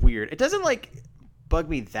weird. It doesn't like bug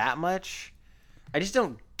me that much. I just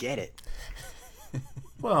don't get it.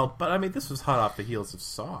 Well, but I mean, this was hot off the heels of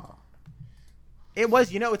Saw. It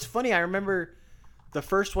was, it's funny. I remember the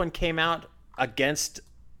first one came out against,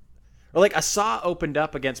 or like a Saw opened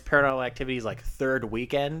up against Paranormal Activity's like third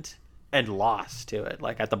weekend and lost to it,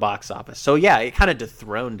 like at the box office. So yeah, it kind of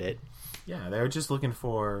dethroned it. Yeah, they were just looking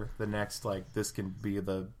for the next, like, this can be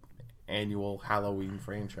the annual Halloween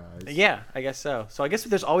franchise. Yeah, I guess so. So I guess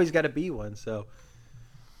there's always got to be one. So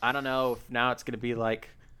I don't know if now it's going to be like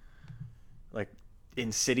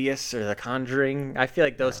Insidious or The Conjuring. I feel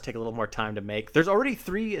like those take a little more time to make. There's already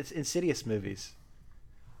 3 Insidious movies.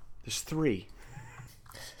 There's 3.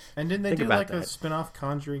 And didn't they do like a spin-off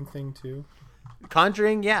Conjuring thing too?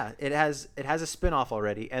 Conjuring, yeah, it has a spin-off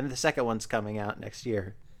already, and the second one's coming out next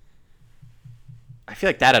year. I feel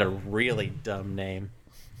like that had a really dumb name.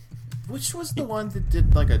 Which was the one that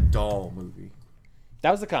did like a doll movie?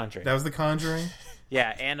 That was The Conjuring. That was The Conjuring?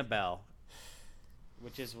 Yeah, Annabelle,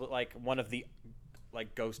 which is like one of the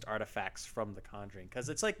like ghost artifacts from The Conjuring, because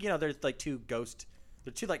it's like there's like two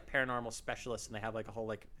like paranormal specialists, and they have like a whole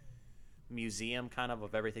like museum kind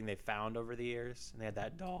of everything they found over the years, and they had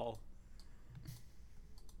that doll.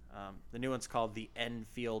 The new one's called the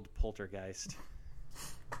Enfield Poltergeist.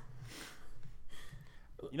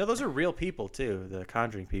 Those are real people too, the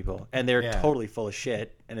Conjuring people, and they're totally full of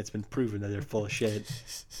shit, and it's been proven that they're full of shit.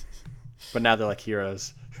 But now they're like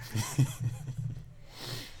heroes.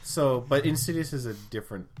 So, but Insidious is a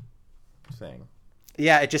different thing.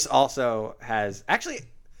 Yeah, it just also has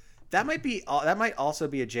that might also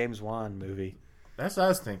be a James Wan movie. That's what I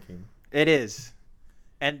was thinking. It is,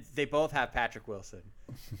 and they both have Patrick Wilson.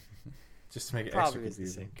 Just to make it Probably extra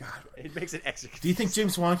confusing. God, it makes it extra confusing. Do you think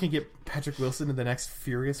James Wan can get Patrick Wilson in the next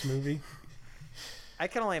Furious movie? I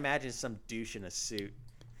can only imagine some douche in a suit.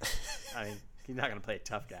 I mean, he's not going to play a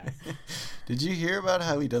tough guy. Did you hear about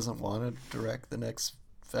how he doesn't want to direct the next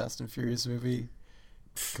Fast and Furious movie?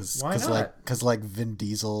 Why not? Because like Vin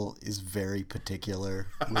Diesel is very particular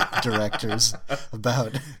with directors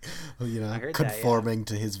about conforming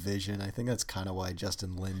to his vision. I think that's kind of why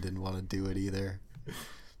Justin Lin didn't want to do it either.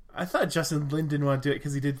 I thought Justin Lin didn't want to do it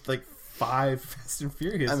because he did like 5 Fast and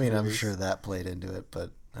Furious. I mean, movies. I'm sure that played into it,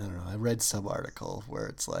 but I don't know. I read some article where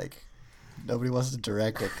it's like nobody wants to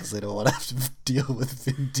direct it because they don't want to have to deal with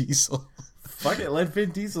Vin Diesel. Fuck it, let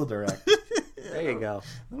Vin Diesel direct. There you go.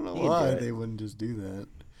 I don't know why they wouldn't just do that.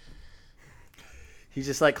 He's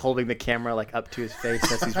just like holding the camera like up to his face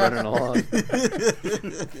as he's running along. It's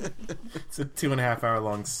a 2.5 hour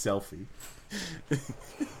long selfie.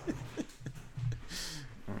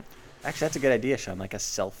 Actually, that's a good idea, Sean. Like a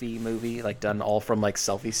selfie movie, like done all from like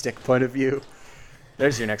selfie stick point of view.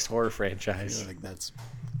 There's your next horror I franchise. feel like that's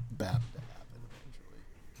bound to happen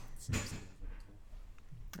eventually.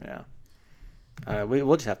 Yeah.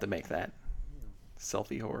 We'll just have to make that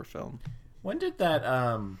selfie horror film. When did that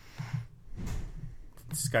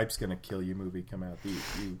Skype's Gonna Kill You movie come out?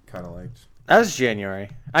 You kind of liked? That was January.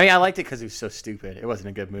 I mean, I liked it because it was so stupid. It wasn't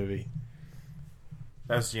a good movie.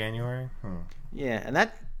 That was January? Yeah, and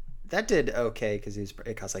that did okay because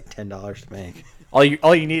it cost like $10 to make. All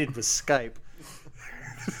you needed was Skype.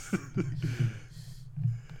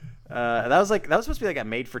 That was supposed to be like a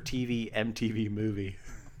made-for-TV MTV movie.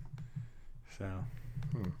 So,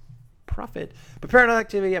 profit. But Paranormal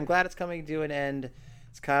Activity, I'm glad it's coming to an end.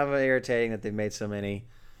 It's kind of irritating that they've made so many.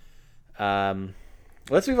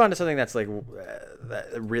 Let's move on to something that's like that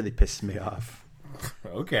really pisses me off.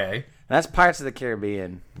 Okay. And that's Pirates of the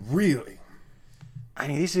Caribbean. Really? I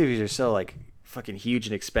mean, these movies are so like fucking huge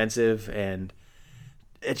and expensive, and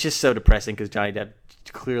it's just so depressing because Johnny Depp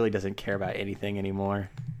clearly doesn't care about anything anymore.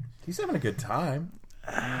 He's having a good time.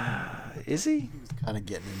 Is he? He was kind of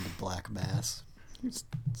getting into Black Mass. It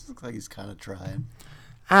looks like he's kind of trying.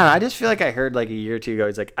 I don't know. I just feel like I heard like a year or two ago.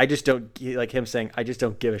 He's like, I just don't like him saying, I just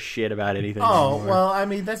don't give a shit about anything. Oh, anymore. well, I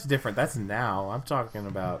mean, that's different. That's now. I'm talking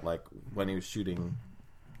about like when he was shooting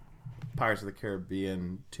Pirates of the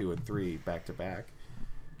Caribbean 2 and 3 back to back.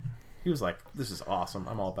 He was like, this is awesome.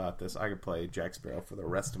 I'm all about this. I could play Jack Sparrow for the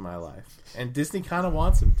rest of my life. And Disney kind of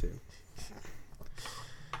wants him to.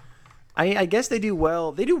 I guess they do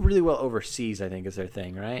well. They do really well overseas, I think, is their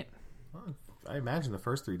thing, right? Well, I imagine the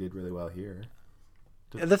first 3 did really well here.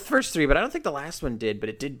 The first 3, but I don't think the last one did, but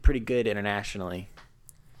it did pretty good internationally.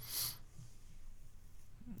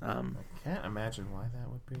 I can't imagine why that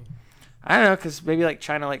would be. I don't know, because maybe like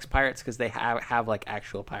China likes pirates because they have like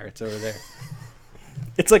actual pirates over there.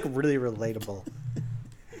 It's like really relatable.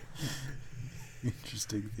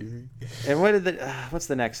 Interesting theory. And what's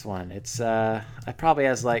the next one? It's I probably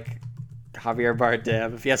has like Javier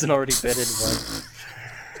Bardem if he hasn't already been in one.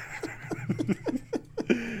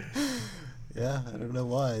 Yeah, I don't know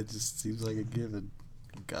why. It just seems like a given.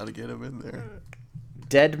 Gotta get him in there.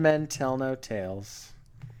 Dead Men Tell No Tales.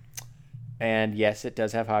 And yes, it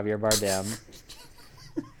does have Javier Bardem.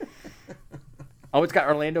 Oh, it's got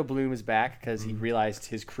Orlando Bloom is back because he realized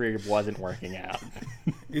his career wasn't working out.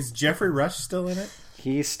 Is Jeffrey Rush still in it?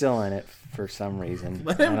 He's still in it for some reason.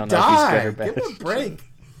 Let him I don't know if he's die. good or bad. Give him a break.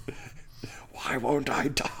 Why won't I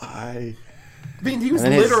die? I mean, he was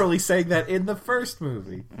literally saying that in the first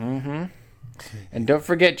movie. Mm-hmm. And don't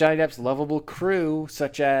forget Johnny Depp's lovable crew,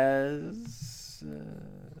 such as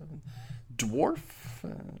Dwarf,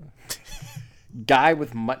 guy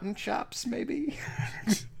with mutton chops, maybe.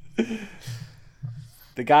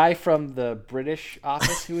 The guy from the British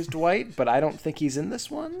Office who is Dwight, but I don't think he's in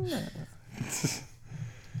this one.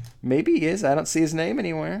 Maybe he is. I don't see his name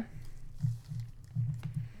anywhere.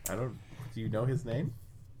 Do you know his name?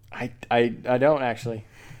 I don't actually.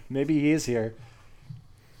 Maybe he is here.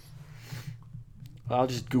 I'll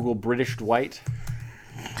just Google British Dwight.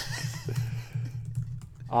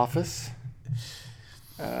 Office.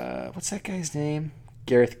 What's that guy's name?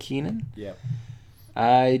 Gareth Keenan? Yep.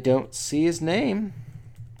 I don't see his name.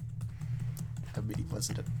 I mean, he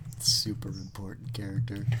wasn't a super important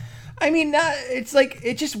character. I mean, it's like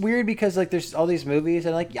it's just weird because like there's all these movies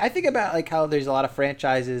and like I think about like how there's a lot of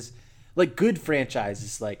franchises, like good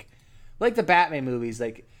franchises, like the Batman movies,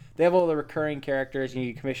 like they have all the recurring characters. You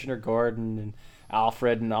need Commissioner Gordon and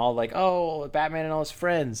Alfred and all like Batman and all his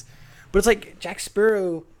friends, but it's like Jack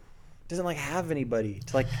Sparrow doesn't like have anybody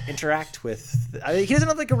to like interact with. I mean, he doesn't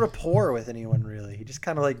have like a rapport with anyone really. He just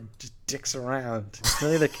kind of like just dicks around.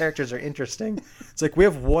 None of the characters are interesting. It's like we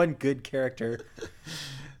have one good character,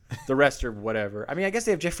 the rest are whatever. I mean, I guess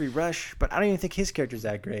they have Jeffrey Rush, but I don't even think his character's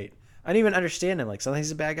that great. I don't even understand him. Like sometimes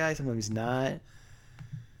he's a bad guy, sometimes he's not.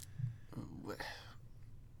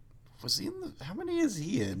 Was he in how many is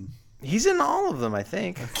he in? He's in all of them, I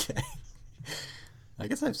think. Okay. I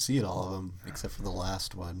guess I've seen all of them except for the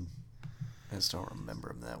last one. I just don't remember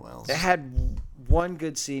them that well. It had one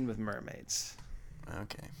good scene with mermaids,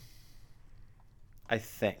 Okay. I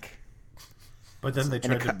think. But then they And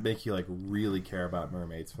tried it to make you like really care about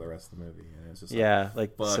mermaids for the rest of the movie, and it's just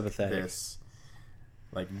Like fuck sympathetic. this,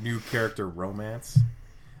 like new character romance.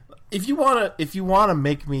 If you wanna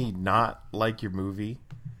make me not like your movie,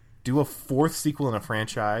 do a fourth sequel in a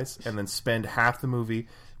franchise, and then spend half the movie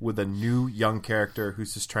with a new young character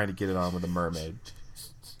who's just trying to get it on with a mermaid.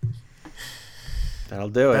 That'll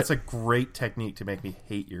do it. That's a great technique to make me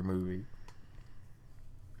hate your movie.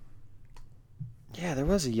 Yeah, there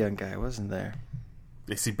was a young guy, wasn't there?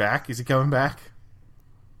 Is he back? Is he coming back?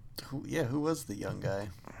 Who was the young guy?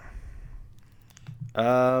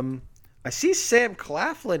 I see Sam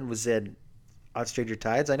Claflin was in on Stranger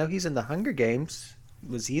Tides. I know he's in the Hunger Games.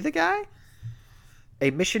 Was he the guy?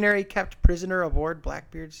 A missionary kept prisoner aboard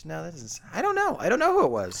Blackbeard's. No, that doesn't. I don't know. I don't know who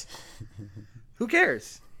it was. Who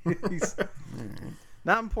cares? He's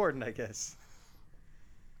not important, I guess.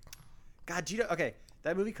 God, do you know? Okay,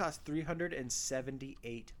 that movie cost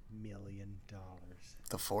 $378 million.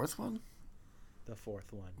 The fourth one? The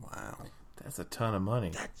fourth one. Wow. That's a ton of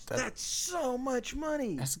money. That's so much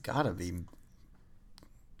money. That's gotta be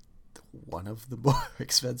one of the more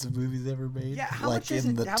expensive movies ever made. Yeah, how much did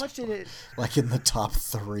it? Like in the top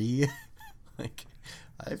 3? Like,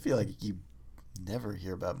 I feel like you never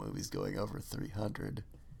hear about movies going over 300.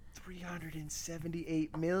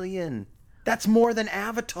 $378 million. That's more than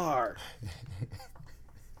Avatar. It's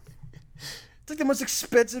like the most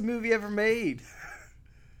expensive movie ever made.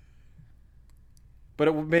 But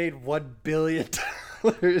it made $1 billion.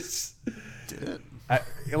 Did it?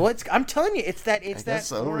 I'm telling you, it's that I guess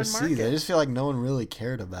foreign overseas. market. I just feel like no one really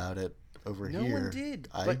cared about it over No here. one did,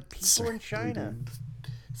 but people in certainly China. did. That's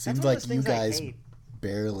Seems one of like those you things I guys hate.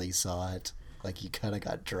 barely saw it. Like you kind of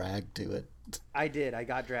got dragged to it. I did. I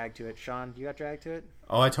got dragged to it. Sean, you got dragged to it?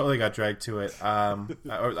 Oh, I totally got dragged to it. I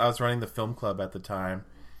was running the film club at the time,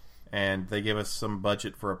 and they gave us some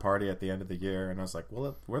budget for a party at the end of the year, and I was like,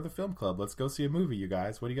 well, we're the film club. Let's go see a movie, you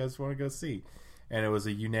guys. What do you guys want to go see? And it was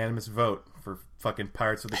a unanimous vote for fucking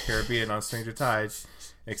Pirates of the Caribbean on Stranger Tides,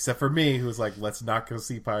 except for me, who was like, let's not go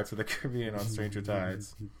see Pirates of the Caribbean on Stranger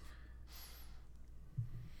Tides.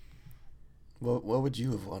 What would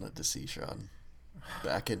you have wanted to see, Sean?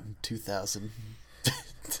 Back in 2000.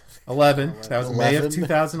 11. That was May of 11.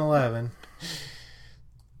 2011.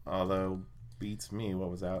 Although, beats me,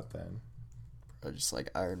 what was out then? Or just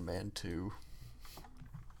like Iron Man 2.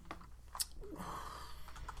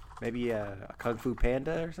 Maybe a Kung Fu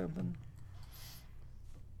Panda or something?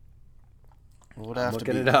 What would have to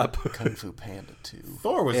looking be it up. Kung Fu Panda 2.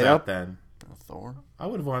 Thor was You out know? then. Thor? I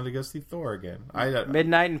would have wanted to go see Thor again.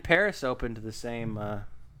 Midnight in Paris opened the same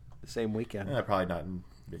weekend. Probably not in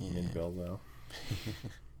Minville, though.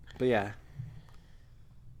 But yeah.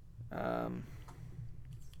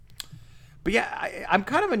 But yeah, I'm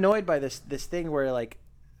kind of annoyed by this thing where like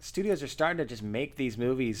studios are starting to just make these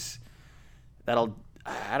movies that'll,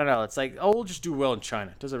 I don't know, it's like, oh, we'll just do well in China.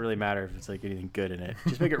 It doesn't really matter if it's like anything good in it.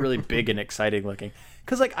 Just make it really big and exciting looking.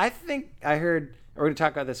 Because like I think I heard, we're going to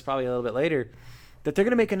talk about this probably a little bit later, that they're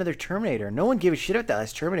going to make another Terminator. No one gave a shit about that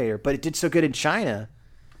last Terminator, but it did so good in China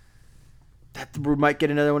that we might get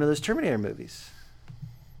another one of those Terminator movies.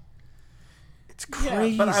 It's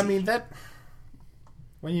crazy. Yeah, but I mean that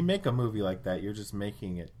when you make a movie like that, you're just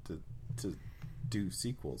making it to do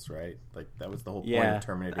sequels, right? Like that was the whole point of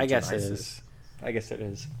Terminator. I guess it Genisys. is. I guess it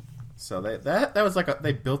is. So that was like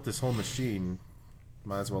they built this whole machine.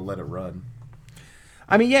 Might as well let it run.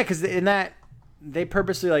 I mean, yeah, because in that they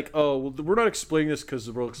purposely like, oh, well, we're not explaining this because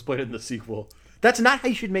we'll explain it in the sequel. That's not how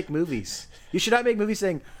you should make movies. You should not make movies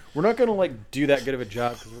saying we're not going to like do that good of a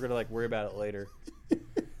job because we're going to like worry about it later.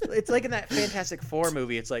 It's like in that Fantastic Four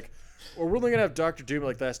movie. It's like, well, we're only going to have Dr. Doom in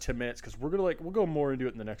like the last 10 minutes because we're going to like we'll go more into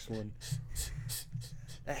it in the next one.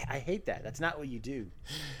 I hate that. That's not what you do.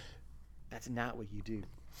 That's not what you do.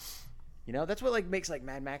 You know, that's what like makes like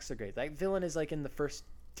Mad Max so great. That villain is like in the first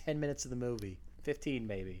 10 minutes of the movie, 15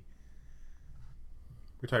 maybe.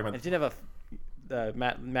 We're talking about. It didn't have a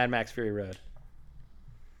Mad Max Fury Road.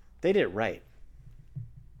 They did it right.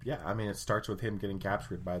 Yeah, I mean, it starts with him getting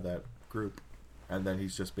captured by that group, and then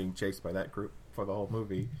he's just being chased by that group for the whole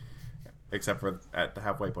movie, except for at the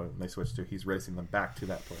halfway point when they switch to he's racing them back to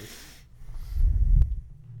that place.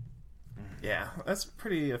 Yeah, that's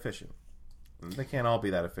pretty efficient. They can't all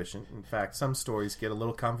be that efficient. In fact, some stories get a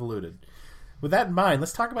little convoluted. With that in mind,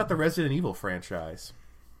 let's talk about the Resident Evil franchise.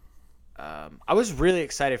 I was really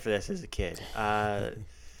excited for this as a kid.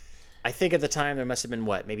 I think at the time there must have been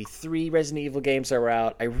maybe 3 Resident Evil games that were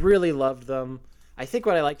out. I really loved them. I think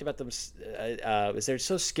what I liked about them is they're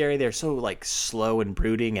so scary. They're so like slow and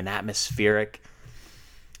brooding and atmospheric.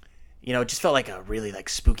 You know, it just felt like a really like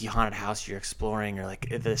spooky haunted house you're exploring, or like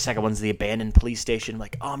the second one's the abandoned police station.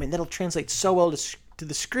 Like, oh man, that'll translate so well to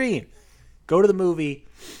the screen. Go to the movie.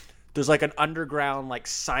 There's like an underground like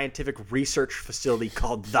scientific research facility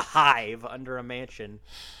called The Hive under a mansion.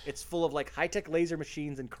 It's full of like high-tech laser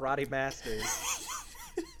machines and karate masters.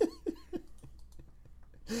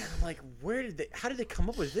 And I'm like, how did they come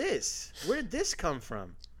up with this? Where did this come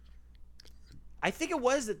from? I think it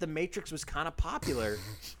was that The Matrix was kind of popular.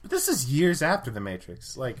 But this is years after The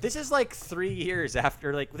Matrix. Like, this is like 3 years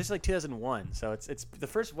after, like, this is like 2001. So it's the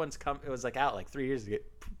first one's it was like out like 3 years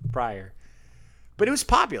prior. But it was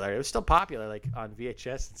popular. It was still popular, like on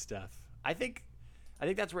VHS and stuff. I think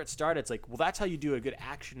that's where it started. It's like, well, that's how you do a good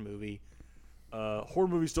action movie. Horror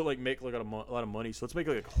movies don't like make like a lot of money, so let's make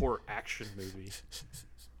like a horror action movie,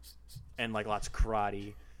 and like lots of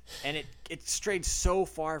karate. And it strayed so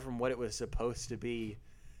far from what it was supposed to be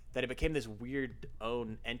that it became this weird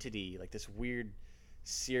own entity, like this weird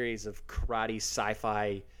series of karate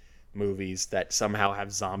sci-fi movies that somehow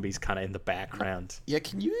have zombies kind of in the background. Yeah,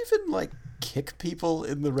 can you even like kick people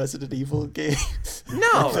in the Resident Evil games?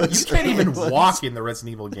 No, you can't even walk in the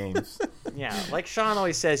Resident Evil games. Yeah, like Sean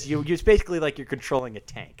always says, it's basically like you're controlling a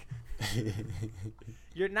tank.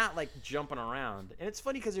 You're not like jumping around. And it's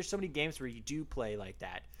funny because there's so many games where you do play like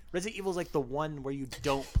that. Resident Evil's like the one where you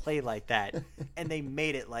don't play like that, and they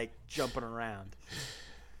made it like jumping around.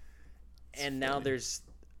 And now there's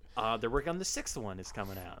they're working on the 6th one is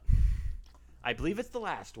coming out. I believe it's the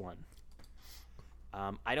last one.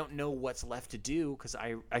 I don't know what's left to do because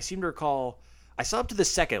I seem to recall I saw up to the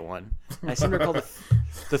 2nd one. I seem to recall the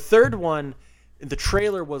 3rd one. The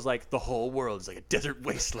trailer was like the whole world is like a desert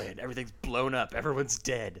wasteland. Everything's blown up. Everyone's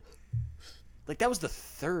dead. Like that was the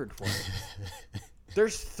 3rd one.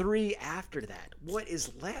 There's 3 after that. What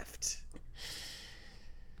is left?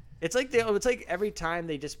 It's like every time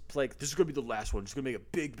they just like, this is gonna be the last one. It's gonna make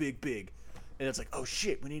it big, big, big, and it's like, oh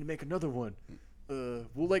shit, we need to make another one. Well,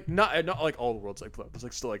 like not like all the world's like, it's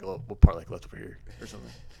like still like a little part like left over here or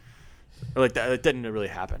something, or like that. It didn't really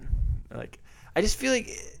happen. Like I just feel like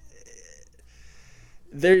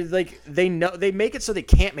they're like they make it so they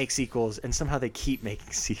can't make sequels, and somehow they keep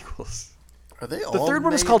making sequels. Are they all? The 3rd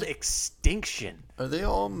one was called Extinction. Are they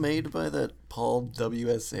all made by that Paul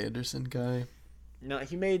W.S. Anderson guy? No,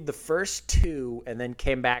 he made the first 2 and then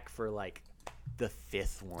came back for like the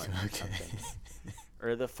 5th one or something.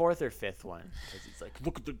 Or the 4th or 5th one. Because he's like,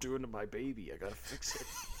 look what they're doing to my baby. I gotta fix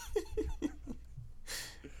it.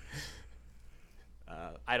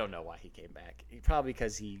 I don't know why he came back. Probably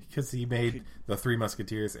because he made the 3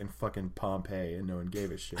 Musketeers in fucking Pompeii and no one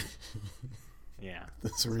gave a shit. Yeah.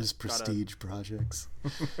 Those were his prestige projects.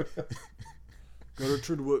 Gotta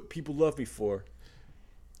turn to what people love me for.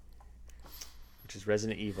 Which is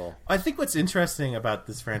Resident Evil. I think what's interesting about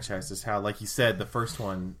this franchise is how, like you said, the first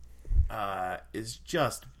one is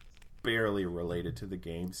just barely related to the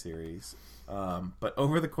game series. But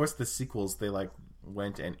over the course of the sequels, they like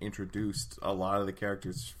went and introduced a lot of the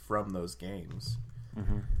characters from those games.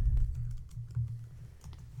 Mm-hmm.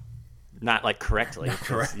 Not like correctly. Not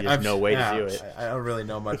correct. There's no way to do it. I don't really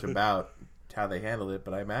know much about how they handled it,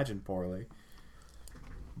 but I imagine poorly.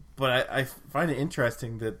 But I find it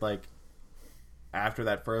interesting that like after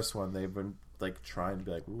that first one, they've been like trying to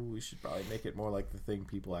be like, ooh, we should probably make it more like the thing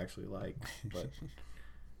people actually like, but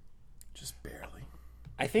just barely.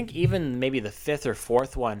 I think even maybe the 5th or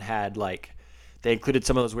 4th one had like they included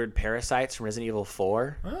some of those weird parasites from Resident Evil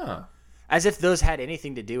 4. Ah. As if those had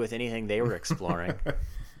anything to do with anything they were exploring.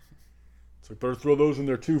 It's like, better throw those in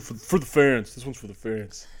there too for the fans. This one's for the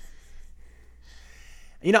fans.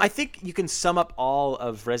 You know, I think you can sum up all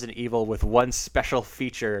of Resident Evil with one special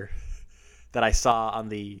feature that I saw on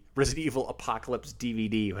the Resident Evil Apocalypse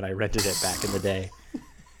DVD when I rented it back in the day.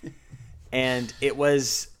 And it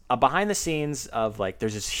was a behind the scenes of like,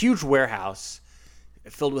 there's this huge warehouse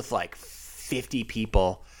filled with like 50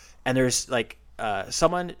 people, and there's like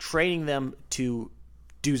someone training them to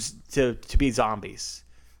be zombies.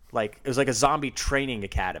 Like it was like a zombie training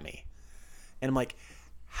academy. And I'm like,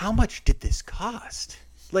 how much did this cost?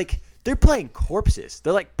 Like they're playing corpses.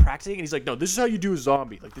 They're like practicing, and he's like, no, this is how you do a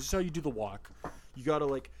zombie. Like this is how you do the walk. You gotta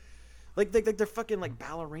like they're fucking like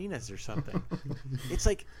ballerinas or something. It's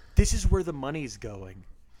like this is where the money's going.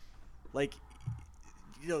 Like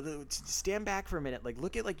stand back for a minute. Like,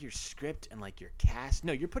 look at like your script and like your cast.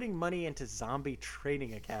 No, you're putting money into Zombie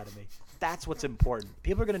Training Academy. That's what's important.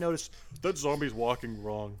 People are gonna notice that zombie's walking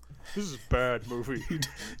wrong. This is a bad movie.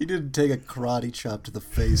 He didn't take a karate chop to the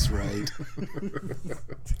face right.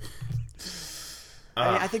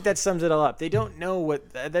 I think that sums it all up. They don't know what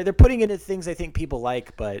they're putting into things they think people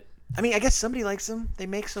like, but I mean, I guess somebody likes them. They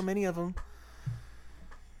make so many of them.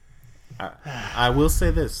 I will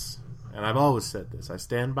say this, and I've always said this. I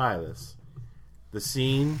stand by this. The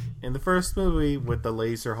scene in the first movie with the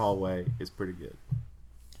laser hallway is pretty good.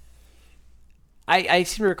 I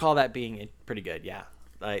seem to recall that being pretty good. Yeah,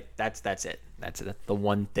 like that's it. That's the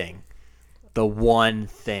one thing. The one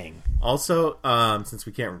thing. Also, since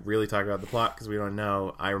we can't really talk about the plot because we don't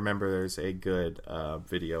know, I remember there's a good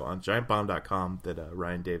video on GiantBomb.com that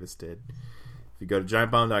Ryan Davis did. If you go to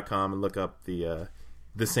GiantBomb.com and look up the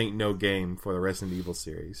This Ain't No Game for the Resident Evil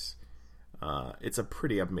series, it's a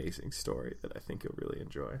pretty amazing story that I think you'll really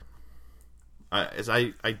enjoy.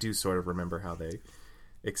 I do sort of remember how they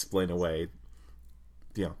explain away,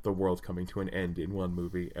 the world coming to an end in one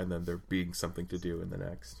movie and then there being something to do in the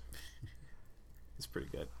next. It's pretty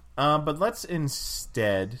good. But let's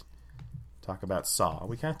instead talk about Saw.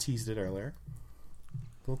 We kind of teased it earlier.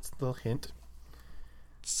 Little hint.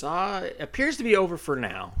 Saw appears to be over for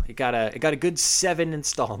now. It got a good 7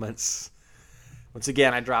 installments. Once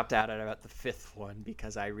again, I dropped out at about the 5th one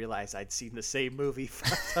because I realized I'd seen the same movie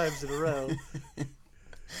 5 times in a row.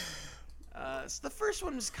 So the first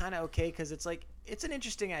one was kind of okay because it's an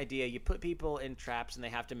interesting idea. You put people in traps and they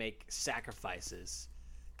have to make sacrifices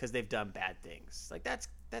because they've done bad things. Like that's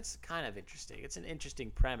kind of interesting. It's an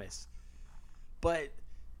interesting premise, but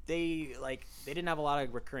they didn't have a lot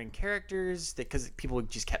of recurring characters because people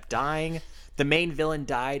just kept dying. The main villain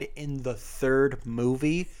died in the 3rd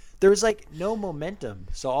movie. There was no momentum,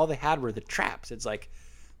 so all they had were the traps. It's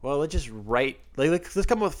well, let's just let's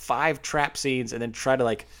come up with 5 trap scenes and then try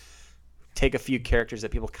to take a few characters that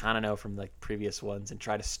people kind of know from previous ones and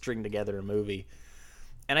try to string together a movie.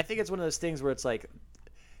 And I think it's one of those things where it's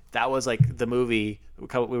that was the movie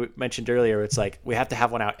we mentioned earlier. It's we have to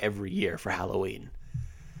have one out every year for Halloween.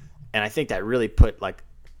 And I think that really put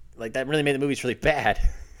that really made the movies really bad,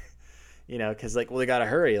 because they gotta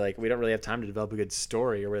hurry. We don't really have time to develop a good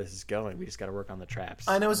story or where this is going. We just got to work on the traps.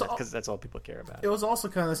 I know, because that's all people care about. It was also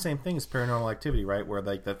kind of the same thing as Paranormal Activity, right? Where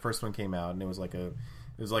that first one came out and it was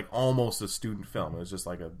almost a student film. It was just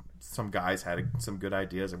some guys had some good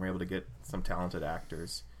ideas and were able to get some talented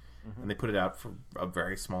actors. Mm-hmm. And they put it out for a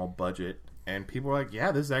very small budget, and people were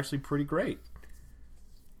yeah, this is actually pretty great.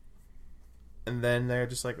 And then they're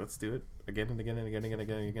just let's do it again and again and again and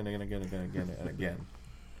again and again and again and again and again and again.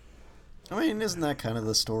 I mean, isn't that kind of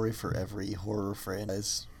the story for every horror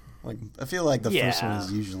franchise? I feel like the first one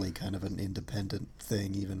is usually kind of an independent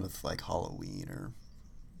thing, even with Halloween or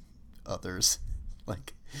others.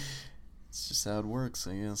 It's just how it works,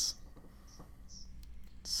 I guess.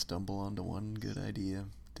 Stumble onto one good idea,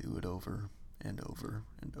 do it over and over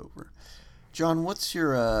and over. John, what's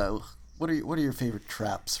your what are your favorite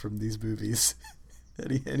traps from these movies?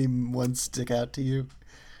 Any ones stick out to you?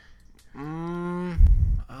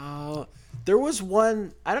 There was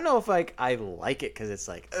one. I don't know if I like it because it's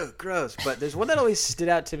oh gross, but there's one that always stood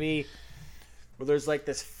out to me where there's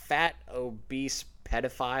this fat obese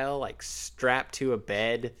pedophile strapped to a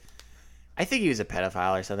bed. I think he was a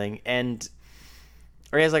pedophile or something,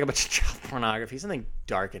 or he has a bunch of child pornography, something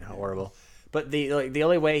dark and horrible. But the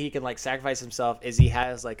only way he can sacrifice himself is he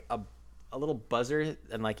has a little buzzer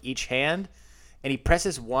in each hand, and he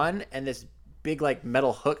presses one, and this big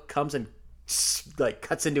metal hook comes and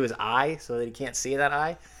cuts into his eye so that he can't see that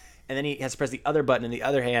eye, and then he has to press the other button in the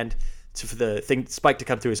other hand for the spike to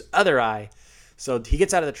come through his other eye. So he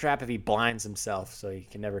gets out of the trap if he blinds himself, so he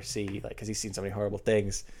can never see, because he's seen so many horrible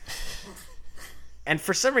things. And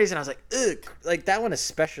for some reason, I was ugh, that one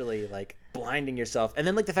especially, blinding yourself. And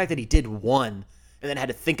then, the fact that he did one and then had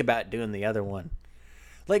to think about doing the other one.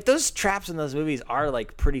 Those traps in those movies are,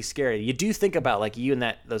 pretty scary. You do think about, you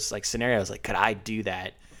in those scenarios, could I do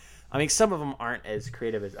that? I mean, some of them aren't as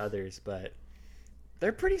creative as others, but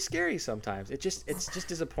they're pretty scary sometimes. It's just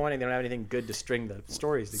disappointing they don't have anything good to string the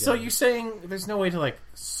stories together. So you're saying there's no way to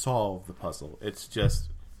solve the puzzle. It's just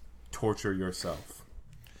torture yourself.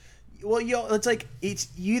 Well, it's it's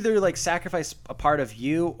you either sacrifice a part of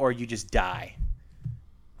you or you just die.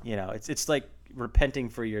 It's repenting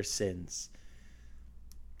for your sins.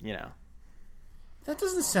 That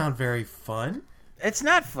doesn't sound very fun. It's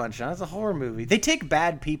not fun, Sean. It's a horror movie. They take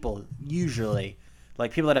bad people usually.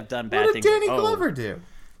 People that have done bad things. What did Danny Glover do?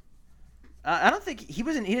 I don't think he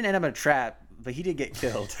didn't end up in a trap. but he did get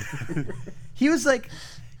killed. he was like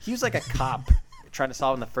a cop trying to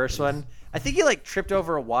solve in the first one. I think he like tripped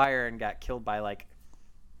over a wire and got killed by like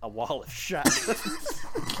a wall of shot.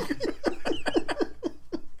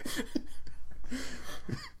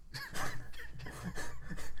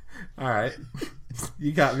 All right,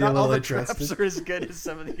 you got me Not a little all the interested. traps are as good as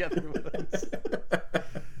some of the other ones.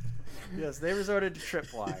 Yes, they resorted to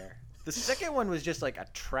tripwire. The second one was just like a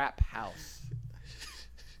trap house.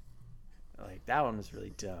 Like that one was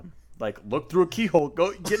really dumb. Like look through a keyhole,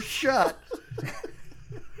 go get shot in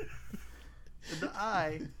the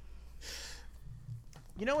eye.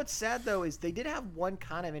 You know what's sad though is they did have one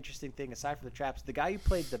kind of interesting thing aside from the traps. The guy who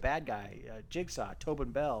played the bad guy, Jigsaw, Tobin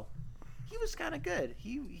Bell, he was kind of good.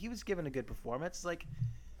 He was given a good performance. Like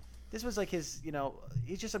this was like his,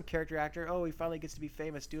 he's just some character actor. Oh, he finally gets to be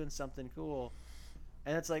famous doing something cool.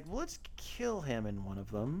 And it's like, well, let's kill him in one of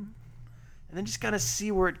them. And then just kind of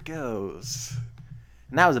see where it goes.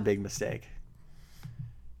 And that was a big mistake.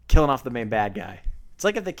 Killing off the main bad guy. It's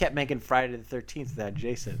like if they kept making Friday the 13th without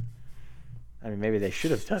Jason. I mean, maybe they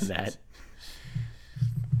should have done that.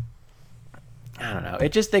 I don't know.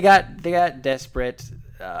 It just, they got desperate.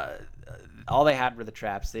 All they had were the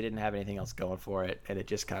traps. They didn't have anything else going for it. And it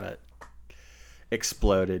just kind of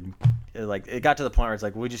exploded. It got to the point where it's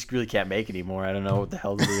like, we just really can't make anymore. I don't know what the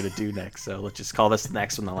hell we're going to do next. So let's just call this the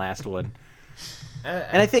next one the last one.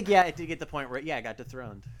 And I think, it did get the point where, it got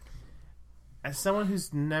dethroned. As someone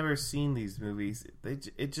who's never seen these movies,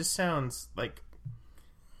 it just sounds like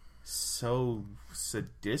so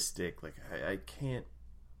sadistic. Like I can't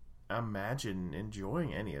imagine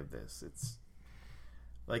enjoying any of this. It's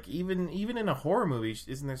like even in a horror movie,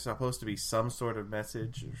 isn't there supposed to be some sort of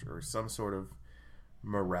message or some sort of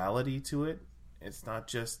morality to it? It's not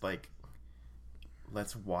just like,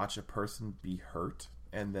 let's watch a person be hurt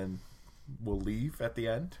and then we'll leave at the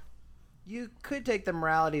end. You could take the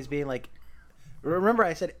morality as being like, remember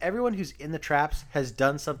I said everyone who's in the traps has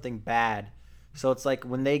done something bad. So it's like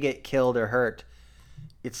when they get killed or hurt,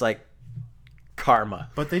 it's like karma.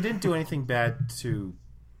 But they didn't do anything bad to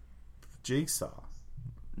Jigsaw.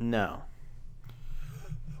 No.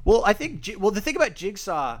 Well, I think the thing about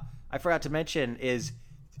Jigsaw I forgot to mention is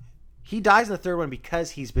he dies in the third one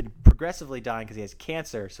because he's been progressively dying because he has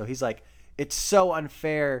cancer. So he's like, it's so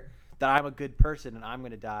unfair that I'm a good person and I'm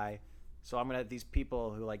going to die. So I'm going to have these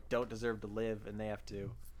people who like don't deserve to live and they have to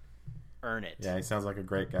earn it. Yeah, he sounds like a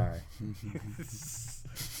great guy. Oh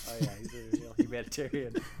yeah, he's a real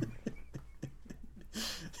humanitarian.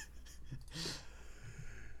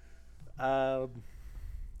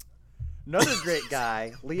 Another great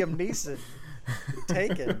guy, Liam Neeson,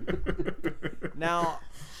 Taken. Now,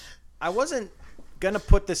 I wasn't gonna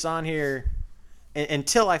put this on here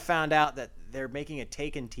until I found out that they're making a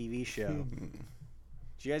Taken TV show.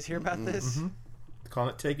 Did you guys hear about this? Mm-hmm. Call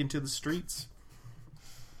it Taken to the Streets.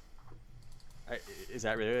 Is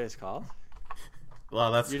that really what it's called?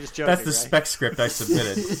 Well, that's You're just joking, that's the right? spec script I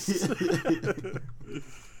submitted.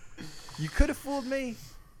 You could have fooled me.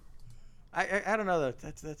 I don't know though.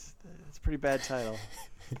 That's a pretty bad title.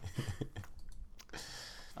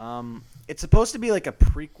 It's supposed to be like a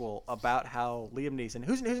prequel about how Liam Neeson,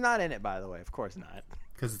 who's not in it by the way, of course not.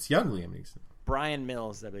 Because it's young Liam Neeson. Brian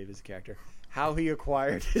Mills, I believe is the character. How he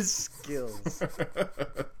acquired his skills.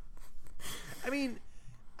 I mean,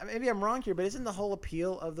 maybe I'm wrong here, but isn't the whole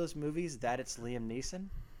appeal of those movies that it's Liam Neeson?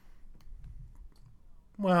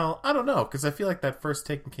 Well, I don't know, because I feel like that first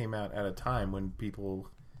Taken came out at a time when people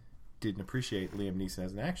didn't appreciate Liam Neeson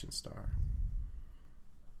as an action star.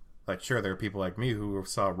 Like, sure, there are people like me who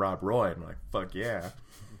saw Rob Roy and were like, fuck yeah.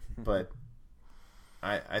 But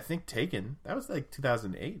I think Taken, that was like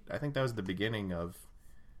 2008. I think that was the beginning of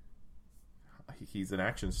he's an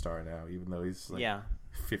action star now, even though he's like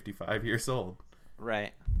 55 years old.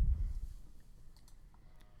 Right.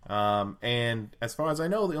 And as far as I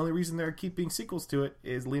know, the only reason they're keeping sequels to it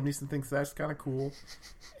is Liam Neeson thinks that's kind of cool,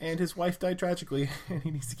 and his wife died tragically, and he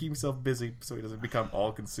needs to keep himself busy so he doesn't become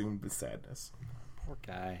all consumed with sadness. Poor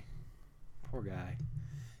guy.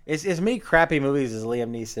 As many crappy movies as Liam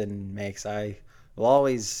Neeson makes, I will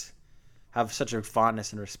always have such a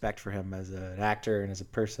fondness and respect for him as an actor and as a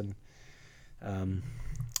person.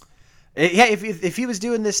 If he was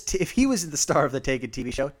doing this, if he was the star of the Taken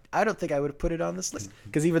TV show, I don't think I would have put it on this list.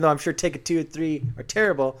 Because even though I'm sure Taken 2 and 3 are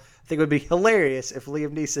terrible, I think it would be hilarious if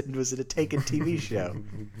Liam Neeson was in a Taken TV show.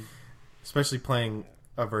 Especially playing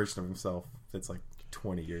a version of himself that's like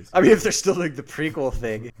 20 years I mean, if they're still doing the prequel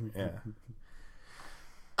thing. Yeah.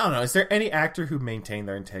 I don't know. Is there any actor who maintained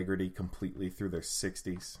their integrity completely through their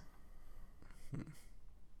 60s?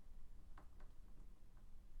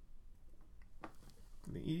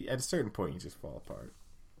 At a certain point, you just fall apart.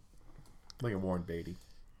 Like a Warren Beatty.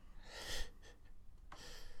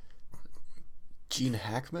 Gene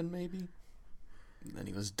Hackman, maybe? And then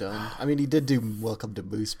he was done. I mean, he did do Welcome to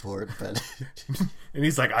Mooseport, but... And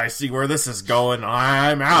he's like, I see where this is going.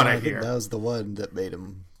 I'm out I of think here. that was the one that made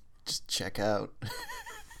him just check out.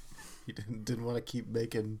 He didn't want to keep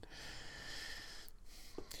making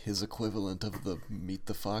his equivalent of the Meet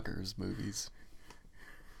the Fockers movies.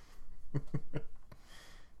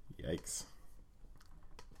 Yikes.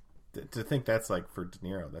 To think that's like for De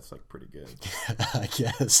Niro, that's like pretty good. I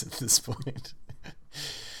guess at this point.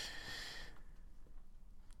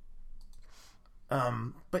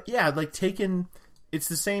 But yeah, like Taken, it's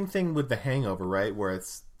the same thing with The Hangover, right? Where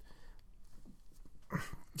it's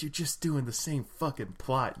you're just doing the same fucking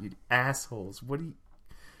plot, you assholes. What do you?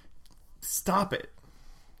 Stop it!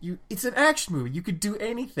 It's an action movie. You could do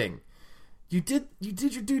anything. You did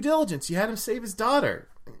your due diligence. You had him save his daughter.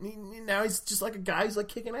 Now he's just like a guy who's like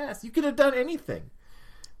kicking ass. You could have done anything.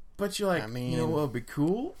 But you're like, you know what would be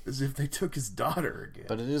cool? Is if they took his daughter again.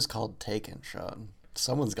 But it is called Taken, Sean.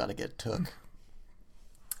 Someone's got to get took.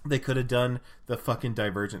 They could have done the fucking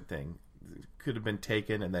Divergent thing. It could have been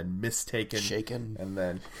taken and then mistaken. Shaken. And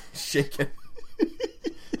then shaken.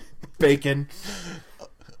 Bacon.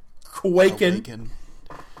 Quaken. Awaken.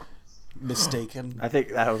 Mistaken. I think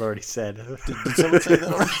that was already said. Did someone say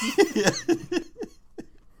that already?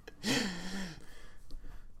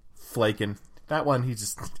 Flaken. That one, he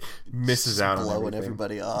just misses out on blowing everything.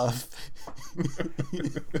 everybody off.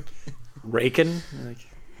 Raking? Like,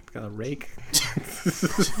 got a rake?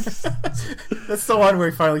 That's the one where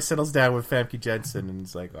he finally settles down with Famke Jensen and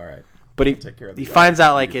he's like, all right. But Take care of the he dog. finds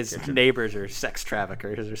out like In the his kitchen. neighbors are sex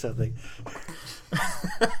traffickers or something.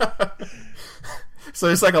 So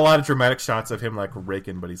there's like a lot of dramatic shots of him like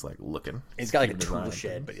raking, but he's like looking. He's got like a Keeping tool an eye on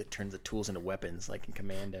shed, things. but it turns the tools into weapons like in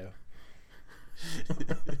Commando.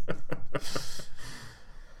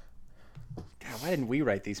 God, why didn't we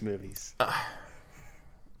write these movies? I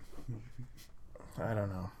don't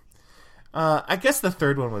know. I guess the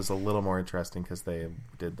third one was a little more interesting because they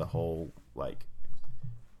did the whole like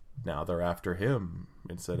now they're after him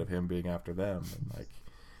instead of him being after them, and like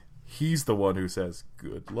he's the one who says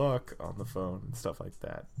good luck on the phone and stuff like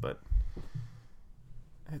that. But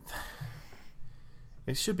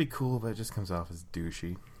it should be cool, but it just comes off as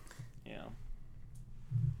douchey. Yeah.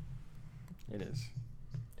 It is.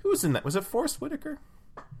 Who was in that? Was it Forrest Whitaker?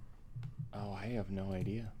 Oh, I have no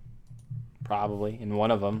idea. Probably in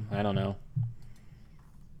one of them. I don't know.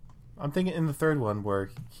 I'm thinking in the third one where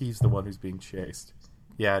he's the one who's being chased.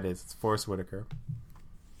 Yeah, it is. It's Forrest Whitaker.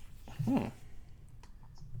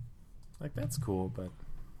 Like, that's cool, but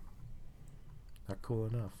not cool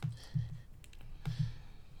enough.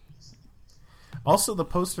 Also, the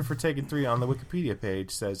poster for Taken 3 on the Wikipedia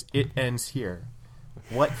page says, it ends here.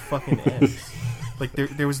 What fucking ends? Like,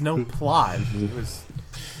 there was no plot. It was...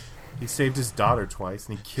 He saved his daughter twice,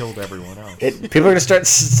 and he killed everyone else. People are going to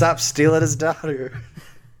stop stealing his daughter.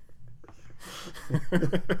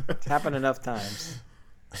 It's happened enough times.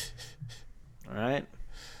 All right?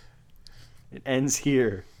 It ends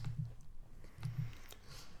here.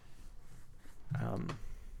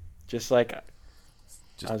 Just like I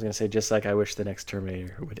was going to say, just like I wish the next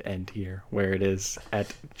Terminator would end here, where it is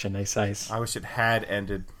at Genesis. I wish it had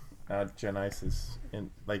ended at Genesis.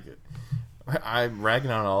 Like, I'm ragging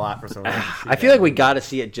on it a lot for some reason. I feel like we got to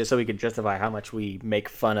see it just so we can justify how much we make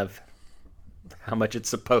fun of how much it's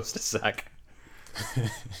supposed to suck.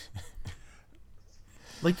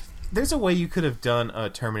 Like, there's a way you could have done a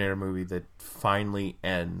Terminator movie that finally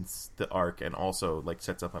ends the arc and also, like,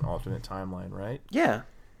 sets up an alternate timeline, right? Yeah.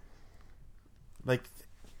 Like,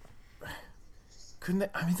 couldn't they?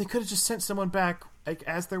 I mean, they could have just sent someone back, like,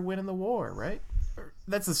 as they're winning the war, right?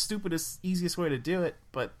 That's the stupidest, easiest way to do it,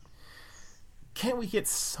 but can't we get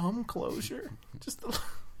some closure? Just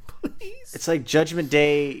please? It's like Judgment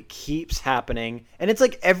Day keeps happening, and it's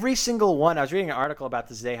like every single one. I was reading an article about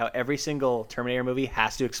this today, how every single Terminator movie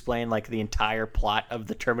has to explain like the entire plot of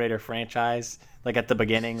the Terminator franchise, like at the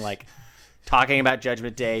beginning, like talking about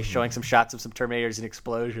Judgment Day, showing some shots of some Terminators and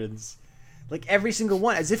explosions. Like every single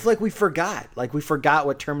one, as if like we forgot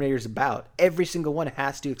what Terminator's about. Every single one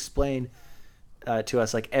has to explain to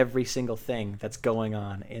us like every single thing that's going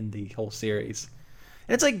on in the whole series.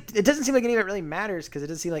 And it's like, it doesn't seem like any of it really matters because it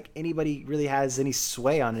doesn't seem like anybody really has any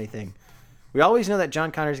sway on anything. We always know that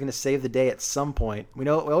John Connor is going to save the day at some point. We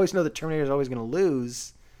always know that Terminator is always going to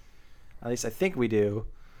lose. At least I think we do.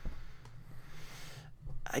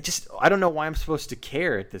 I don't know why I'm supposed to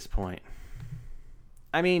care at this point.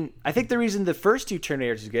 I mean, I think the reason the first two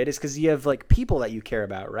Terminators is good is because you have like people that you care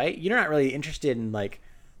about, right? You're not really interested in like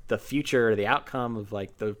the future or the outcome of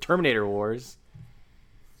like the Terminator Wars.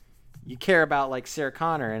 You care about like Sarah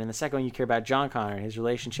Connor, and in the second one, you care about John Connor and his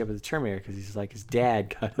relationship with the Terminator because he's like his dad,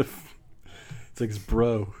 kind of. It's like his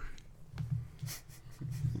bro.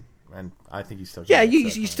 And I think you still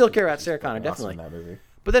you still care about Sarah Connor, definitely. In that movie.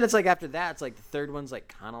 But then it's like after that, it's like the third one's like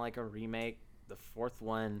kind of like a remake. The fourth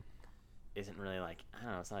one isn't really like, I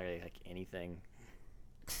don't know, it's not really like anything.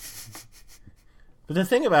 But the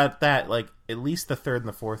thing about that, like, at least the third and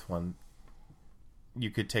the fourth one, you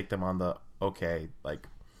could take them on the, okay, like,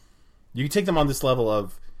 you could take them on this level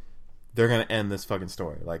of, they're going to end this fucking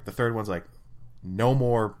story. Like, the third one's like, no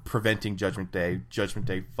more preventing Judgment Day. Judgment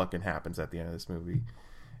Day fucking happens at the end of this movie.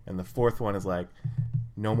 And the fourth one is like,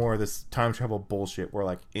 no more of this time travel bullshit. We're,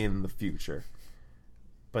 like, in the future.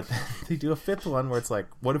 But then they do a fifth one where it's like,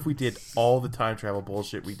 what if we did all the time travel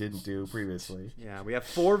bullshit we didn't do previously? Yeah, we have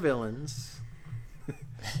 4 villains.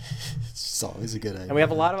 It's always a good idea. And we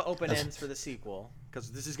have a lot of open ends for the sequel,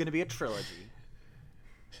 because this is going to be a trilogy.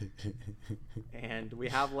 And we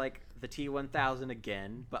have, like, the T-1000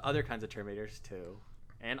 again, but other kinds of Terminators, too.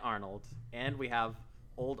 And Arnold. And we have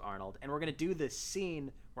old Arnold. And we're going to do this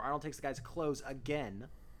scene where Arnold takes the guy's clothes again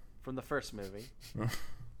from the first movie.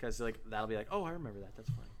 Because like that'll be like, oh, I remember that. That's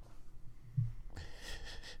funny.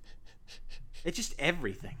 It's just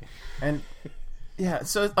everything. And yeah,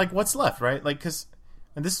 so like, what's left, right? Like,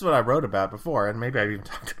 and this is what I wrote about before, and maybe I even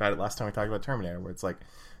talked about it last time we talked about Terminator, where it's like,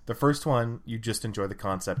 the first one you just enjoy the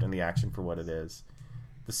concept and the action for what it is.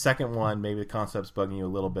 The second one, maybe the concept's bugging you a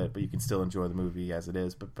little bit, but you can still enjoy the movie as it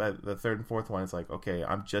is. But by the third and fourth one, it's like, okay,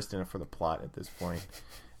 I'm just in it for the plot at this point.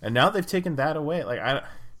 And now they've taken that away. Like,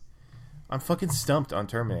 I'm fucking stumped on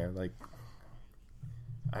Terminator. Like,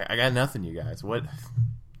 I got nothing, you guys. What?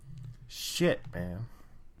 Shit, man.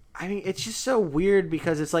 I mean, it's just so weird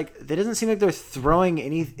because it's like, it doesn't seem like they're throwing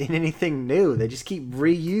anything new. They just keep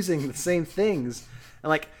reusing the same things. And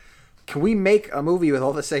like, can we make a movie with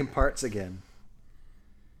all the same parts again?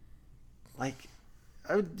 Like,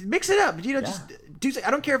 mix it up. You know, just do. I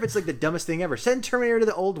don't care if it's like the dumbest thing ever. Send Terminator to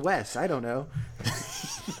the Old West. I don't know.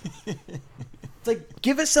 It's like,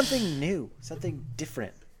 give us something new, something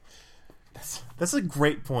different. That's a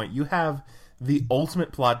great point. You have the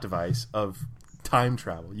ultimate plot device of time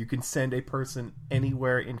travel. You can send a person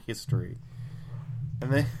anywhere in history,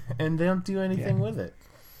 and they don't do anything with it.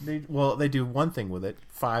 They do one thing with it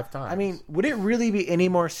 5 times. I mean, would it really be any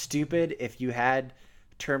more stupid if you had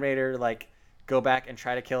Terminator like go back and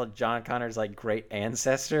try to kill John Connor's like great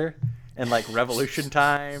ancestor in like Revolution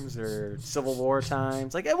times or Civil War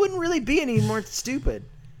times? Like, it wouldn't really be any more stupid.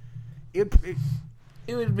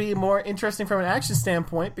 It would be more interesting from an action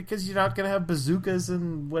standpoint because you're not going to have bazookas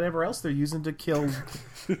and whatever else they're using to kill.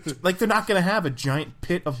 Like, they're not going to have a giant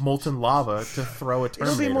pit of molten lava to throw a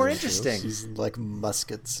Terminator. It'll be more into. interesting. Using like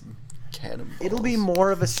muskets and cannonballs. It'll be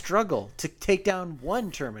more of a struggle to take down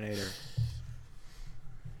one Terminator.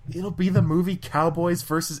 It'll be the movie Cowboys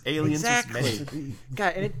versus Aliens. Exactly. Was meant to be.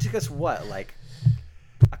 God, and it took us what, like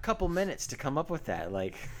a couple minutes to come up with that.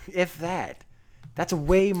 Like, if that. That's a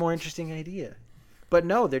way more interesting idea. But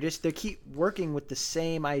no, they keep working with the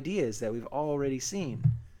same ideas that we've already seen.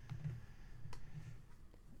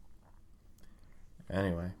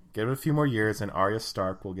 Anyway, give it a few more years, and Arya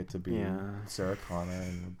Stark will get to be Sarah Connor,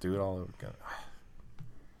 and we'll do it all over again.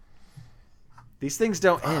 These things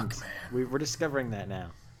don't end. We're discovering that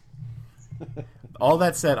now. All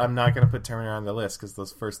that said, I'm not going to put Terminator on the list because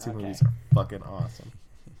those first 2 movies are fucking awesome.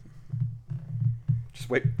 Just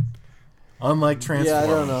wait. Unlike Transformers. Yeah, I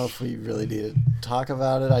don't know if we really need to talk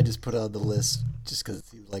about it. I just put it on the list just because it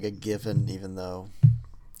seems like a given, even though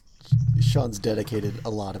Sean's dedicated a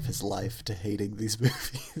lot of his life to hating these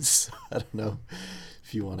movies. So I don't know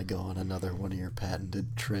if you want to go on another one of your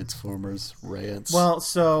patented Transformers rants. Well,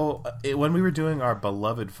 so when we were doing our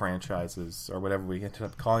beloved franchises, or whatever we ended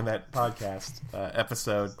up calling that podcast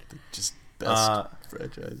episode, just best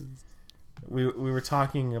franchises. We were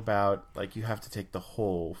talking about, like, you have to take the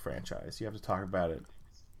whole franchise. You have to talk about it,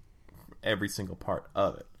 every single part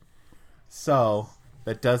of it. So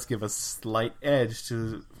that does give a slight edge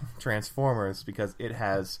to Transformers because it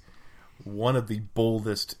has one of the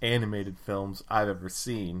boldest animated films I've ever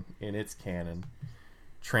seen in its canon,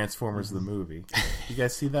 Transformers the movie. You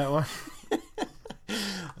guys see that one?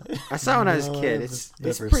 I saw it when I was a kid.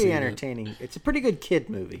 It's pretty entertaining. It's a pretty good kid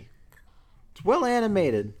movie. It's well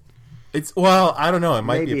animated. Well, I don't know. It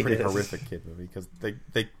might be Maybe a pretty it is. horrific kid movie because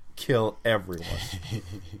they kill everyone.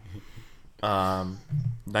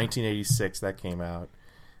 1986 that came out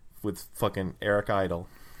with fucking Eric Idle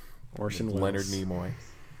Orson Welles. Leonard Nimoy.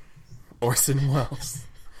 Orson Welles.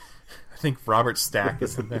 I think Robert Stack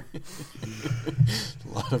is in there.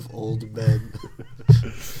 A lot of old men.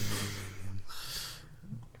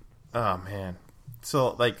 Oh man.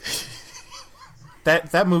 So like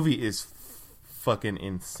that movie is fucking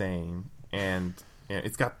insane, and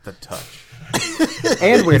it's got the touch.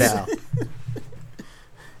 And Weird Al.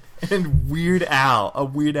 And Weird Al, a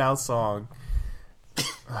Weird Al song.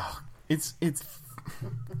 Oh, it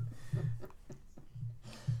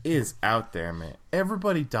is out there, man.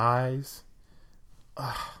 Everybody dies.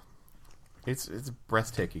 It's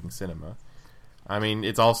breathtaking cinema. I mean,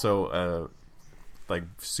 it's also like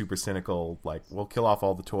super cynical, like we'll kill off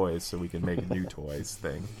all the toys so we can make new toys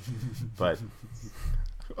thing. But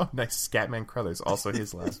nice, Scatman Crothers, also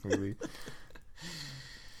his last movie.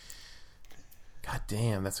 God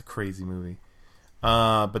damn, that's a crazy movie.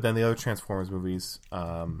 But then the other Transformers movies,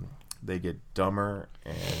 they get dumber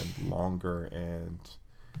and longer, and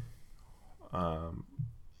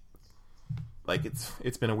like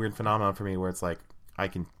it's been a weird phenomenon for me where it's like I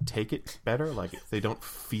can take it better, like they don't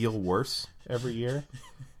feel worse every year,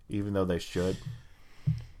 even though they should.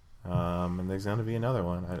 And there's going to be another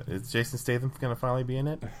one. Is Jason Statham going to finally be in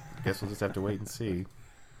it? I guess we'll just have to wait and see.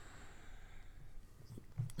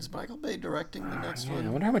 Is Michael Bay directing the next I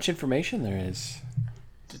one? wonder how much information there is.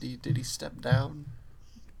 Did he step down?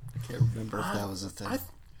 I can't remember if that was a thing. I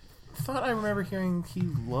thought I remember hearing he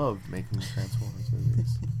loved making Transformers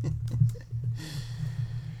movies.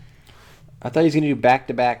 I thought he was going to do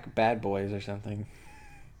back-to-back Bad Boys or something.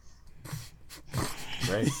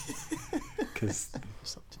 Right. Because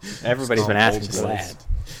everybody's been asking for that.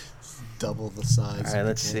 Double the size. All right,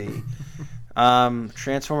 let's see.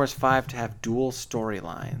 Transformers 5 to have dual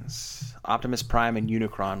storylines. Optimus Prime and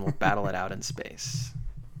Unicron will battle it out in space.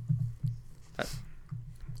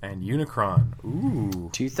 And Unicron. Ooh.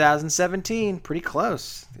 2017, pretty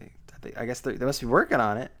close. I guess they must be working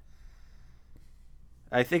on it.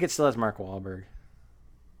 I think it still has Mark Wahlberg.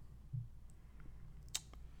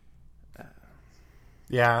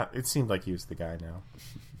 Yeah, it seemed like he was the guy now.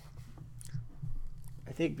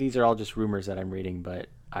 I think these are all just rumors that I'm reading, but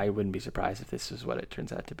I wouldn't be surprised if this is what it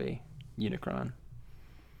turns out to be. Unicron.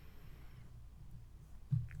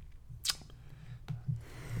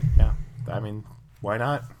 Yeah, I mean, why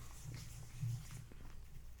not?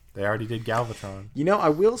 They already did Galvatron. You know, I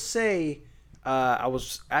will say, I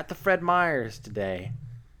was at the Fred Meyer's today,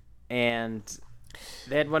 and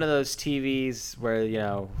they had one of those TVs where, you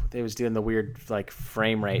know, they was doing the weird, like,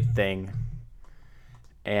 frame rate thing.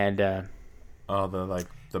 And, the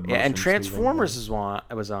yeah, and Transformers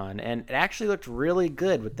was on, and it actually looked really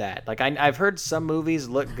good with that. Like, I've heard some movies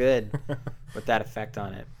look good with that effect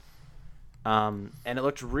on it. And it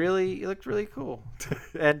looked really cool.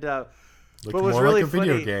 And, Looked what was more really like a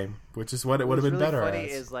video funny- game, which is what it would have been really better funny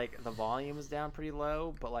as. is like the volume is down pretty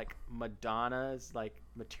low, but like Madonna's like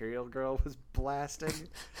Material Girl was blasting.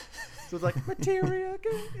 So it's like Materia in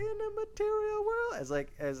a material world, as like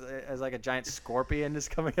a giant scorpion is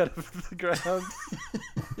coming out of the ground.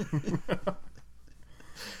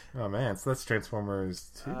 Oh man, so that's Transformers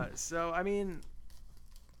 2. So I mean,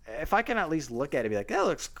 if I can at least look at it and be like, that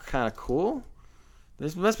looks kind of cool. There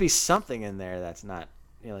must be something in there that's not.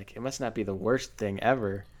 You know, like, it must not be the worst thing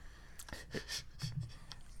ever.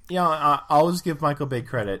 Yeah, I'll just give Michael Bay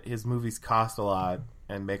credit. His movies cost a lot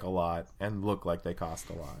and make a lot and look like they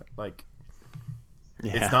cost a lot. Like,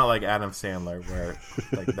 it's not like Adam Sandler where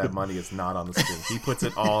like that money is not on the screen. He puts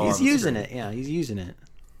it all. He's on the using screen. it. Yeah, he's using it.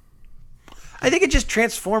 I think it just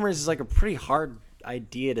Transformers is like a pretty hard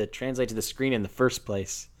idea to translate to the screen in the first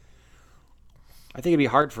place. I think it'd be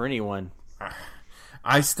hard for anyone.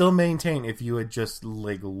 I still maintain if you had just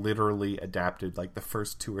like literally adapted like the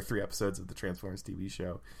first 2 or 3 episodes of the Transformers TV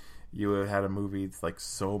show, you would have had a movie that's like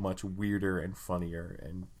so much weirder and funnier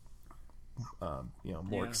and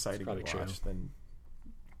more exciting to watch than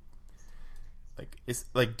like it's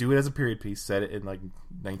like do it as a period piece, set it in like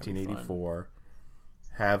 1984,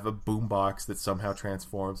 have a boombox that somehow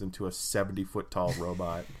transforms into a 70-foot tall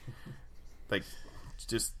robot. Like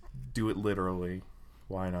just do it literally.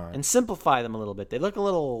 Why not? And simplify them a little bit. They look a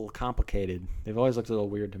little complicated. They've always looked a little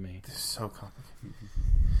weird to me. They're so complicated.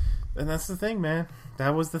 And that's the thing, man. That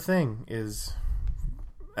was the thing. Is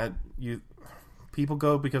people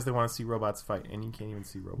go because they want to see robots fight, and you can't even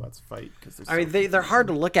see robots fight because they're. I mean, they're hard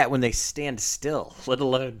to look at when they stand still, let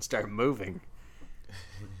alone start moving.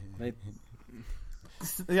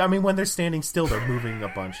 I mean, when they're standing still, they're moving a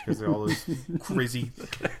bunch because they're all those crazy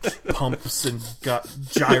pumps and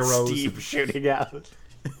gyros. Steam shooting out.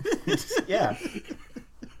 Yeah.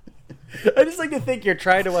 I just like to think you're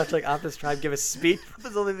trying to watch like Optimus Prime give a speech.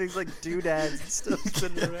 There's only things like doodads and stuff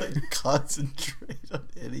sitting around. Concentrate on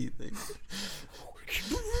anything.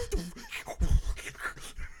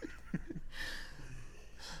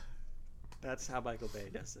 That's how Michael Bay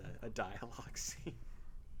does a dialogue scene.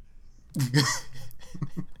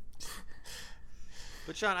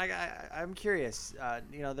 But Sean, I'm curious.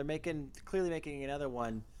 They're clearly making another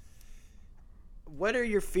one. What are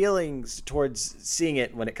your feelings towards seeing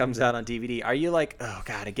it when it comes out on DVD? Are you like, oh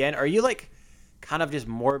god, again? Are you like kind of just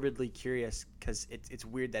morbidly curious because it's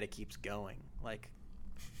weird that it keeps going? Like,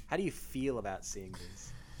 how do you feel about seeing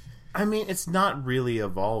these? I mean, it's not really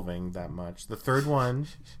evolving that much. The third one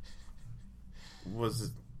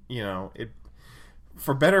was, it,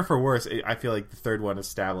 for better or for worse, I feel like the third one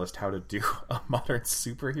established how to do a modern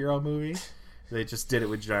superhero movie. They just did it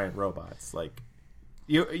with giant robots. Like,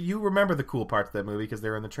 you remember the cool parts of that movie because they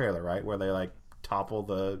were in the trailer, right? Where they like topple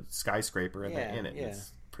the skyscraper and they're in it. Yeah.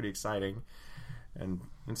 It's pretty exciting, and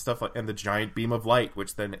stuff like, and the giant beam of light,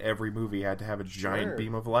 which then every movie had to have a giant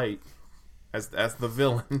beam of light as the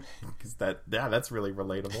villain, because that's really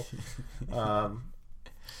relatable.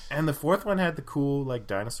 And the fourth one had the cool like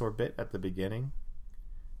dinosaur bit at the beginning,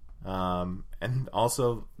 and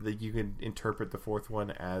also that you can interpret the fourth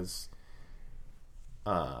one as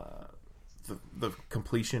the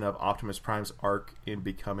completion of Optimus Prime's arc in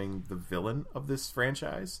becoming the villain of this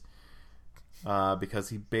franchise, because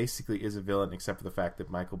he basically is a villain except for the fact that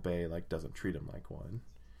Michael Bay like doesn't treat him like one.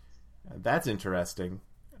 That's interesting,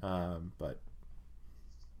 but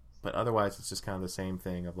otherwise it's just kind of the same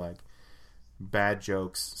thing of like bad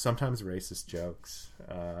jokes, sometimes racist jokes,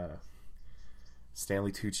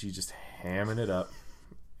 Stanley Tucci just hamming it up,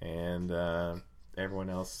 and everyone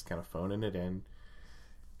else kind of phoning it in.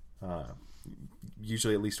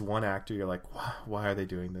 Usually at least one actor you're like, why are they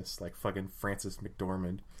doing this? Like fucking Frances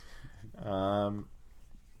McDormand. And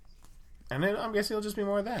then I'm guessing it'll just be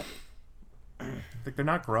more of that. Like, they're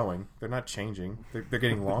not growing, they're not changing, they're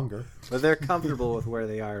getting longer. But they're comfortable with where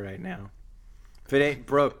they are right now. If it ain't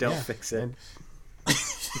broke, don't fix it.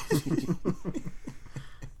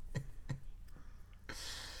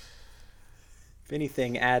 If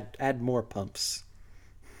anything, add more pumps.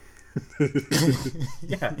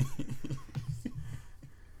 Yeah.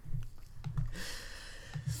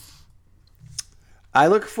 I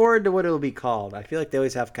look forward to what it'll be called. I feel like they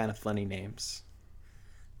always have kind of funny names.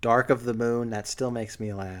 Dark of the Moon, that still makes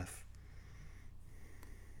me laugh.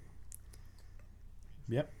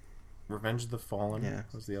 Yep. Revenge of the Fallen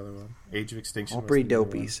was the other one. Age of Extinction All was pretty the other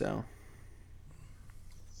dopey, one. so.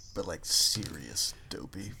 But like serious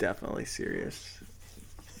dopey. Definitely serious.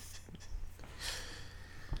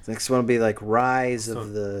 Next one will be like Rise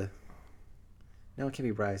of the... No, it can't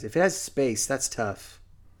be Rise. If it has space, that's tough.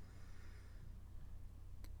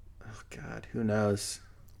 Oh, God. Who knows?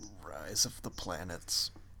 Rise of the Planets.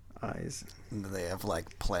 Eyes. And they have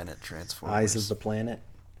like planet transformers. Eyes of the Planet.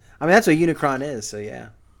 I mean, that's what Unicron is, so yeah.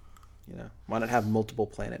 Why not have multiple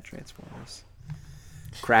planet transformers?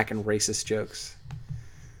 Cracking racist jokes.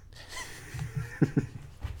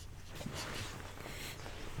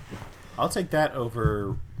 I'll take that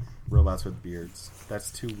over robots with beards.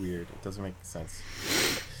 That's too weird. It doesn't make sense.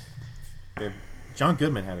 John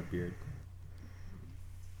Goodman had a beard.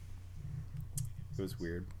 It was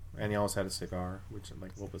weird. And he always had a cigar, which,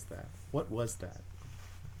 like, what was that? What was that?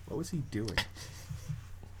 What was he doing?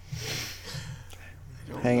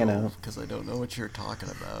 Hanging out. Because I don't know what you're talking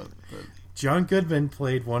about. But John Goodman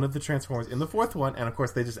played one of the Transformers in the fourth one, and of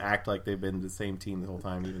course they just act like they've been the same team the whole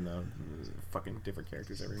time, even though there's fucking different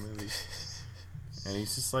characters every movie. And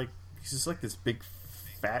he's just like this big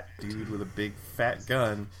fat dude with a big fat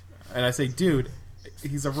gun. And I say, dude,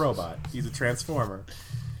 he's a robot. He's a Transformer.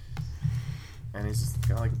 And he's just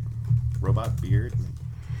got like a robot beard and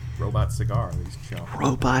robot cigar that he's chewing.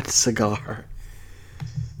 Robot cigar.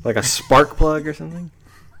 Like a spark plug or something?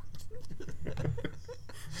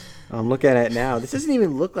 I'm looking at it now. This doesn't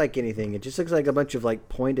even look like anything. It just looks like a bunch of like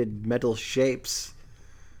pointed metal shapes.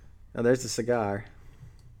 Oh, there's the cigar.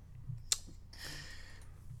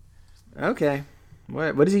 Okay.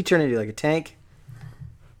 What does he turn into? Like a tank?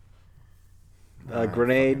 A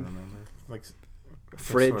grenade? Like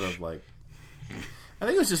fridge? Sort of like, I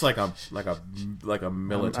think it was just like a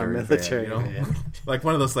military van, van. Like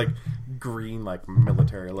one of those like green like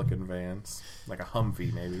military looking vans, like a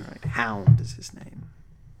Humvee maybe. Right. Hound is his name.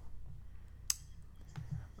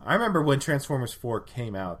 I remember when Transformers 4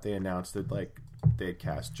 came out, they announced that like they had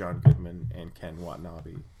cast John Goodman and Ken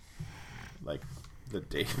Watanabe like the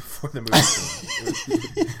day before the movie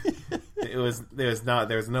came out.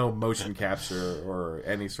 There was no motion capture or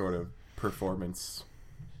any sort of performance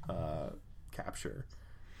capture.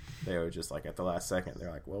 They were just like at the last second,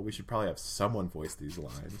 they're like, well, we should probably have someone voice these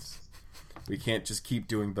lines. We can't just keep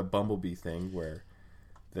doing the Bumblebee thing where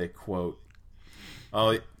they quote.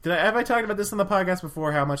 Oh, have I talked about this on the podcast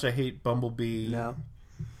before? How much I hate Bumblebee? No.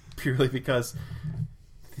 Purely because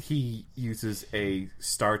he uses a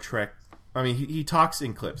Star Trek. I mean, he talks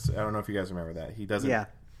in clips. I don't know if you guys remember that. He doesn't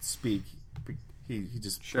speak. He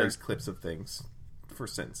just plays clips of things for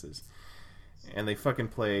sentences. And they fucking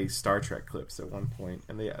play Star Trek clips at one point,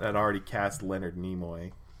 and they had already cast Leonard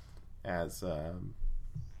Nimoy as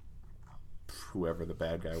whoever the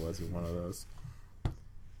bad guy was in one of those.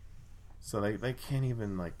 So they can't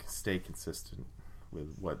even like stay consistent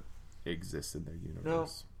with what exists in their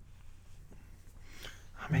universe.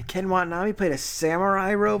 I mean, Ken Watanabe played a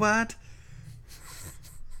samurai robot.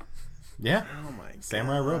 Yeah. Oh my god.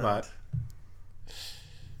 Samurai robot.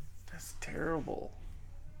 That's terrible.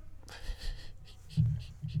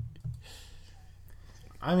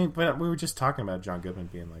 I mean, but we were just talking about John Goodman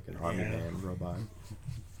being like an army man robot.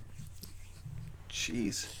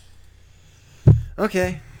 Jeez.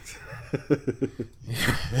 Okay.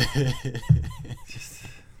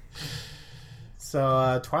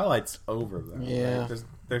 So Twilight's over though. Yeah.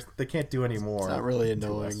 Right? They can't do any more. It's not really to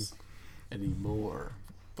annoying us. anymore,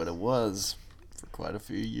 but it was for quite a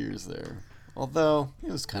few years there. Although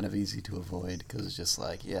it was kind of easy to avoid because it's just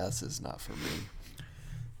like, yeah, this is not for me.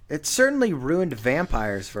 It certainly ruined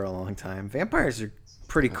vampires for a long time. Vampires are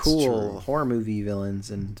pretty cool horror movie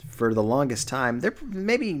villains, and for the longest time, they're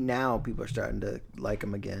maybe now people are starting to like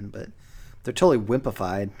them again, but they're totally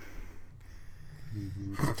wimpified.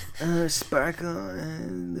 Sparkle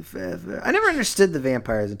and the feather. I never understood the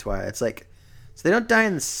vampires in Twilight. It's like, so they don't die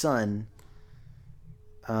in the sun.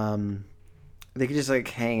 They could just like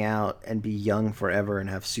hang out and be young forever and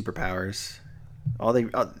have superpowers. I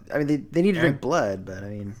mean, they need to drink blood, but I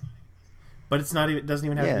mean, but it's not even. It doesn't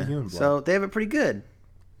even have to be human blood. So they have it pretty good.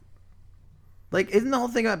 Like, isn't the whole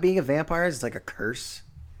thing about being a vampire is like a curse?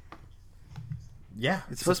 Yeah,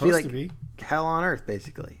 It's supposed to be like hell on earth,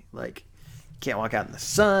 basically. Like, you can't walk out in the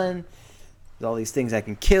sun. There's all these things that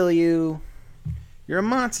can kill you. You're a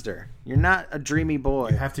monster. You're not a dreamy boy.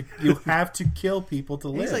 You have to kill people to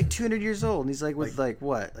live. He's like 200 years old, and he's like with like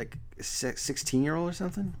what, like a 16-year-old or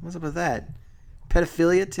something? What's up with that?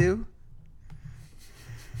 Pedophilia too?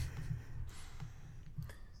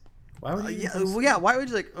 Why would you? Yeah. Why would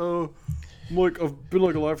you like? Oh, I've been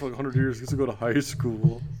like alive for like 100 years because I go to high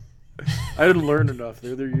school. I didn't learn enough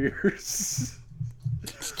the other years.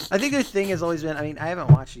 I think their thing has always been. I mean, I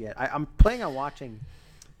haven't watched it yet. I'm planning on watching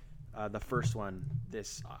the first one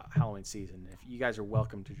this Halloween season. If you guys are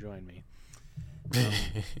welcome to join me. Oh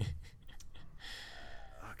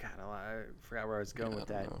God, I forgot where I was going with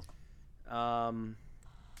that.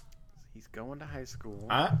 He's going to high school.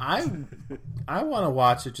 I want to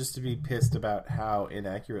watch it just to be pissed about how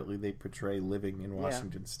inaccurately they portray living in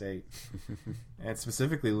Washington State, and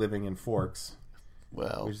specifically living in Forks,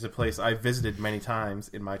 which is a place I visited many times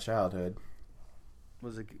in my childhood.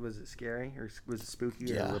 Was it scary or was it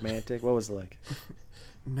spooky or romantic? What was it like?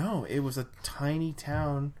 No, it was a tiny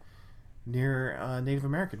town near a Native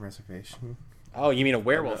American reservation. Oh, you mean a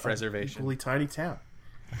werewolf reservation? Equally tiny town.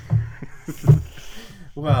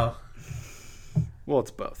 Well,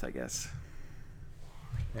 it's both, I guess.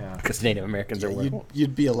 Yeah, because Native Americans are werewolves.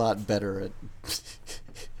 You'd be a lot better at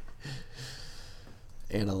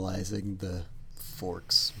analyzing the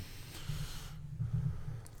Forks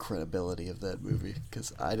credibility of that movie,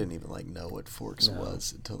 because I didn't even know what Forks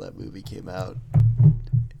was until that movie came out,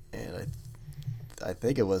 and I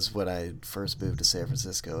think it was when I first moved to San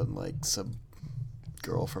Francisco, and some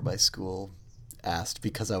girl from my school asked,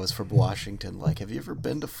 because I was from Washington, have you ever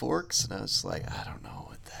been to Forks? And I was like, I don't know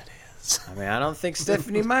what that is. I mean, I don't think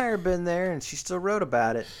Stephenie Meyer been there, and she still wrote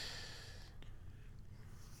about it.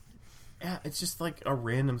 Yeah, it's just a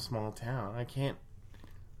random small town. I can't,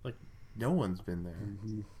 no one's been there.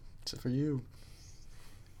 Mm-hmm. Except for you.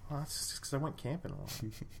 Well, that's just because I went camping a lot.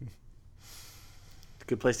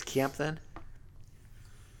 Good place to camp, then?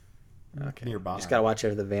 Okay. Nearby. Just gotta watch out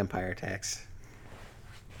for the vampire attacks.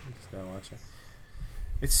 Just gotta watch it.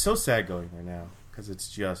 It's so sad going there now, because it's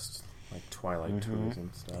just Twilight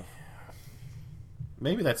tourism stuff.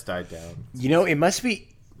 Maybe that's died down. It must be...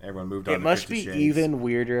 Everyone moved on. It must be even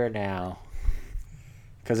weirder now,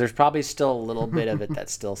 because there's probably still a little bit of it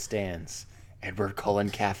that still stands. Edward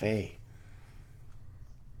Cullen Cafe.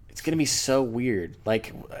 It's gonna be so weird.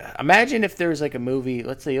 Imagine if there was a movie.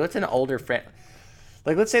 Let's say what's an older friend.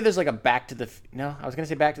 Let's say there's a Back to the. No, I was gonna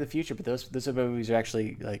say Back to the Future, but those movies are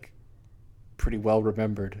actually pretty well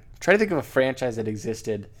remembered. Try to think of a franchise that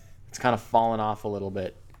existed. It's kind of fallen off a little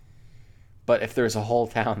bit. but if there was a whole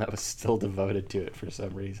town that was still devoted to it for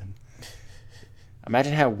some reason.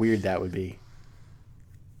 Imagine how weird that would be.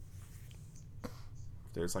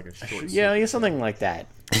 There's like a short. Yeah, something like that.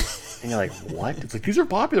 And you're like, what? It's like, these are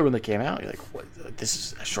popular when they came out. You're like, what? This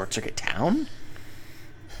is a short circuit town?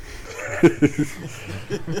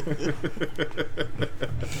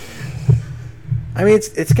 I mean,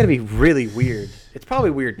 it's gonna be really weird. It's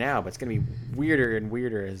probably weird now, but it's gonna be weirder and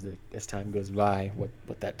weirder as time goes by.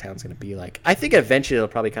 What that town's gonna be like. I think eventually it'll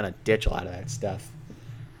probably kind of ditch a lot of that stuff.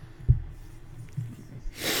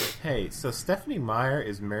 Hey, so Stephanie Meyer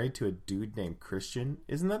is married to a dude named Christian.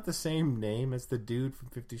 Isn't that the same name as the dude from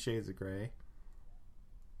 50 Shades of Grey?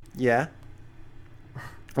 Yeah.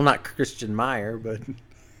 Well, not Christian Meyer, but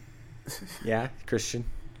yeah, Christian.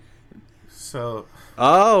 So.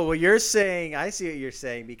 Oh, well, you're saying, I see what you're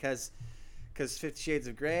saying, because 50 Shades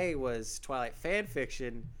of Grey was Twilight fan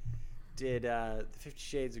fiction. Did the 50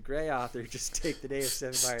 Shades of Grey author just take the name of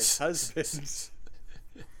Stephanie Meyer's husband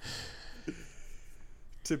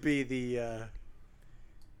to be the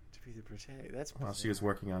protagonist? That's well, she was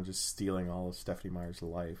working on just stealing all of Stephanie Meyer's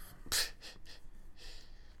life.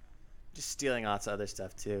 Just stealing lots of other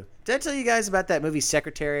stuff too. Did I tell you guys about that movie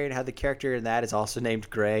Secretary and how the character in that is also named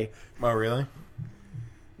Grey? Oh, really?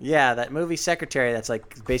 Yeah, that movie Secretary. That's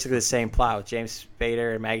like basically the same plot with James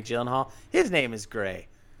Spader and Maggie Gyllenhaal. His name is Grey.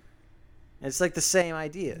 And it's like the same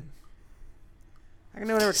idea. How come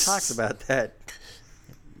no one ever talks about that?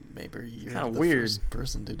 Maybe you're Kinda the weird. first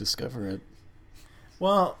person to discover it.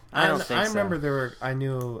 Well, I don't think I so. remember I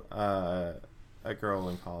knew a girl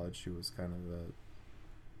in college who was kind of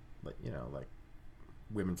like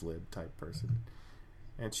women's lib type person,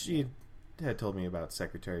 and she had told me about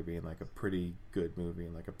Secretary being like a pretty good movie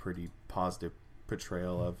and like a pretty positive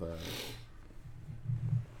portrayal of or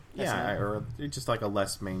just like a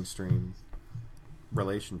less mainstream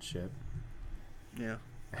relationship. Yeah.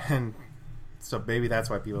 And so maybe that's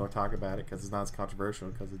why people don't talk about it, because it's not as controversial,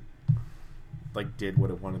 because it like did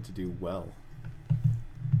what it wanted to do well.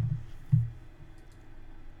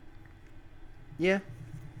 Yeah.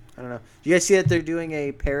 I don't know. Do you guys see that they're doing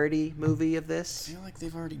a parody movie of I this? feel like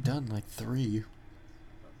they've already done like 3.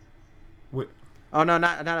 What? Oh no,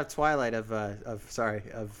 not of Twilight, of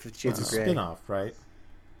 50 Shades It's of a Grey. spin-off, right?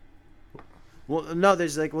 Well, no,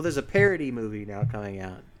 there's a parody movie now coming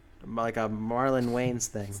out, like a Marlon Wayans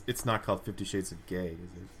thing. It's not called 50 Shades of Gay, is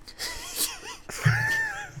it?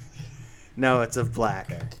 No, it's of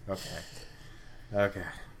Black. Okay.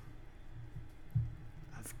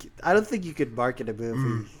 I don't think you could market a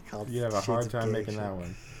movie called. You have a 50 hard Shades of time Gay. making that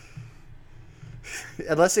one.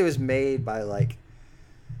 Unless it was made by like,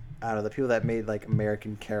 I don't know, the people that made like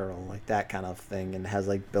American Carol, like that kind of thing, and has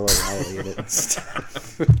like Bill O'Reilly in it and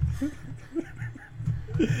stuff.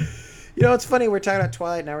 You know, it's funny, we're talking about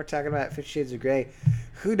Twilight, now we're talking about 50 Shades of Grey.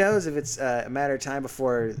 Who knows if it's a matter of time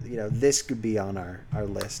before, this could be on our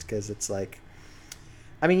list, because it's like,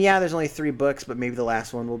 I mean, yeah, there's only 3 books, but maybe the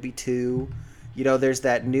last one will be 2. There's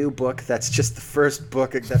that new book that's just the first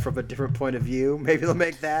book except from a different point of view. Maybe they'll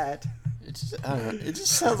make that. I don't know. It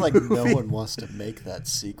just sounds like no one wants to make that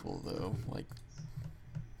sequel, though. Like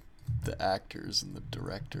the actors and the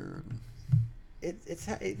director.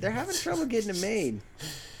 They're having trouble getting it made.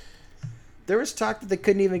 There was talk that they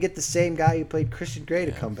couldn't even get the same guy who played Christian Grey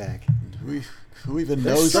to come back. Who even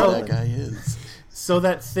They're knows who struggling. that guy is? So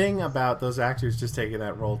that thing about those actors just taking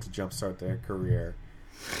that role to jumpstart their career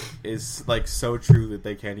is like so true that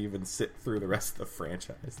they can't even sit through the rest of the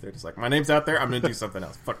franchise. They're just like, my name's out there, I'm gonna do something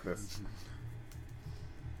else. Fuck this.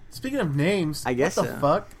 Speaking of names, I guess what the so.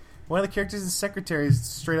 fuck? One of the characters in Secretary is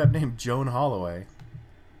straight up named Joan Holloway.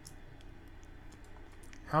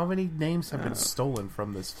 How many names have been stolen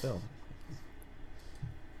from this film?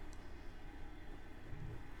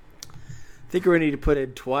 I think we're going to need to put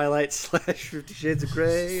in Twilight / 50 Shades of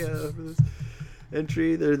Grey for this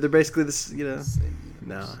entry. They're basically this,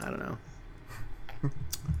 No, I don't know.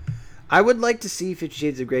 I would like to see 50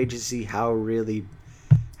 Shades of Grey just to see how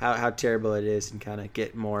terrible it is and kind of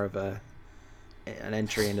get more of an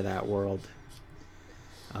entry into that world.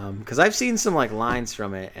 Because I've seen some like lines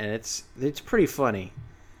from it, and it's pretty funny.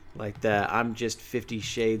 Like the "I'm just 50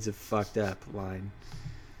 shades of fucked up" line.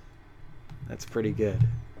 That's pretty good.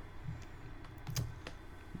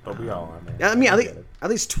 But we all are, man. I mean, at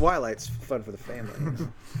least Twilight's fun for the family.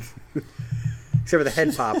 Except for the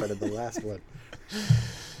head popping in the last one.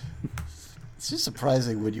 It's just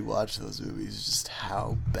surprising when you watch those movies just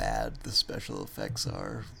how bad the special effects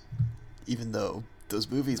are. Even though those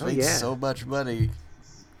movies made so much money,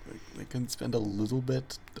 they couldn't spend a little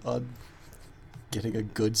bit on getting a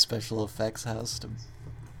good special effects house to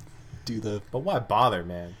do the... But why bother,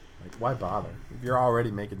 man? Like, why bother if you're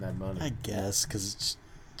already making that money? I guess because it's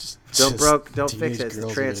just Don't fix it. It's the teenage girls are gonna go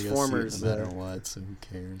see Transformers, no matter what. So who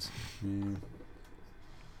cares? Yeah.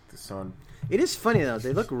 So, It is funny though.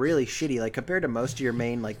 They look really shitty. Like compared to most of your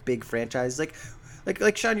main like big franchises, like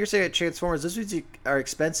Sean, you're saying at Transformers, those movies are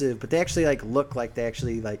expensive, but they actually like look like they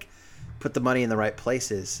actually like put the money in the right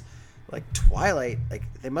places. Like Twilight, like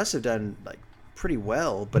they must have done like pretty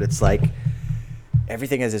well, but it's like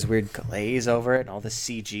everything has this weird glaze over it, and all the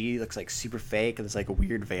CG looks like super fake, and there's like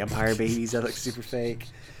weird vampire babies that look super fake.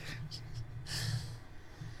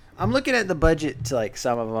 I'm looking at the budget to like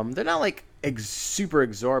some of them. They're not like super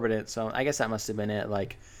exorbitant, so I guess that must have been it.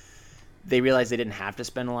 Like they realized they didn't have to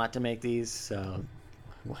spend a lot to make these, so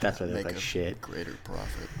that's why they look Make like a shit. Greater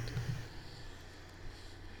profit.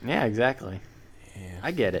 Yeah, exactly. Yeah.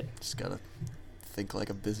 I get it. Just gotta think like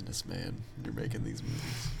a businessman when you're making these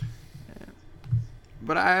movies.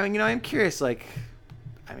 But I'm curious. Like,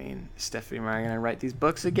 I mean, is Stephanie Meyer gonna write these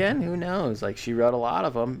books again? Who knows? Like, she wrote a lot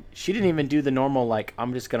of them. She didn't even do the normal like,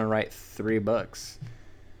 I'm just gonna write 3 books.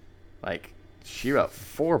 Like, she wrote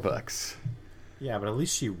 4 books. yeah, but at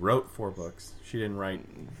least she wrote 4 books. She didn't write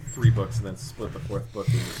 3 books and then split the 4th book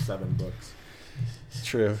into 7 books.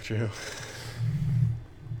 True.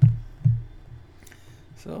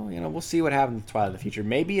 So, we'll see what happens with Twilight of the Future.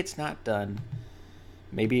 Maybe it's not done.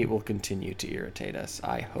 Maybe it will continue to irritate us.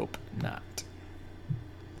 I hope not.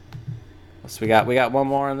 So we got one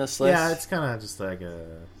more on this list. Yeah, it's kind of just like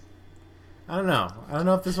I don't know. I don't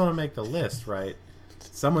know if this want to make the list, right?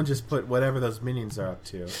 Someone just put whatever those minions are up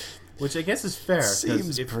to, which I guess is fair. 'cause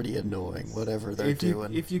Seems pretty annoying, whatever they're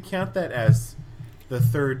doing. If you count that as the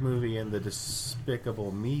 3rd movie in the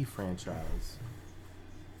Despicable Me franchise,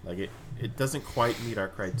 like it doesn't quite meet our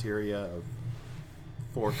criteria of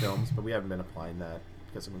 4 films, but we haven't been applying that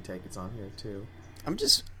because I'm going to take it's on here too. I'm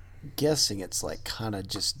just guessing it's like kind of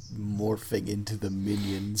just morphing into the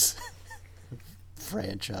Minions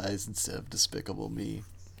franchise instead of Despicable Me.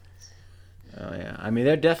 Oh yeah. I mean,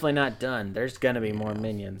 they're definitely not done. There's gonna be more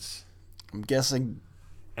minions, I'm guessing.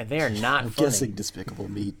 and they are not I'm funny. guessing Despicable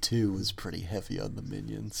Me 2 was pretty heavy on the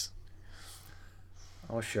Minions.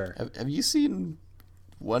 Oh sure. Have you seen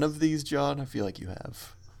one of these, John? I feel like you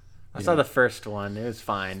have. I saw the first one. It was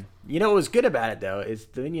fine. You know what was good about it though is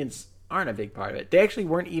the minions aren't a big part of it. They actually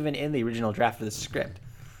weren't even in the original draft of the script.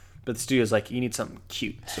 But the studio's like, you need something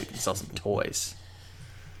cute so we can sell some toys.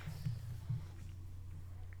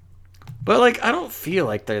 But like, I don't feel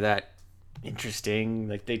like they're that interesting.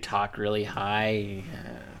 Like they talk really high.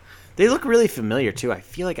 They look really familiar too. I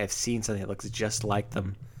feel like I've seen something that looks just like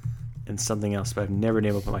them in something else, but I've never been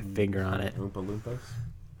able to put my finger on it. Oompa Loompas?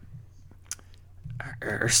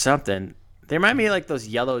 Or something. They remind me of like those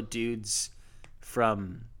yellow dudes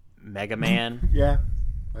from Mega Man. Yeah,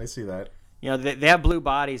 I see that. They have blue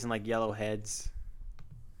bodies and like yellow heads.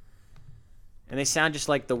 And they sound just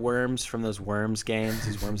like the worms from those Worms games,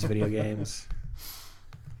 these Worms video games.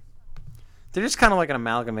 They're just kind of like an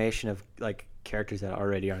amalgamation of like characters that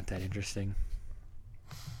already aren't that interesting.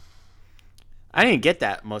 I didn't get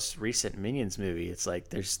that most recent Minions movie. It's like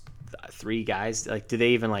there's 3 guys. Like, do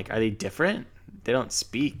they even like? Are they different? They don't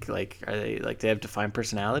speak. Like, are they like? They have defined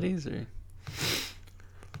personalities or?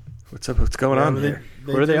 What's up? What's going on there?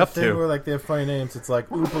 What are they up to? Where like they have funny names. It's like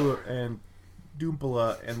Oompa and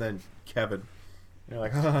Doompala and then Kevin. You're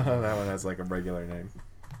like, that one has like a regular name.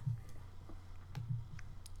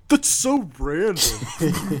 That's so random.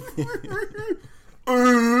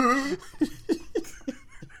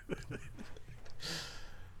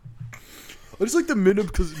 I just like the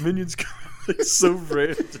Minions because Minions like so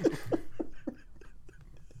random.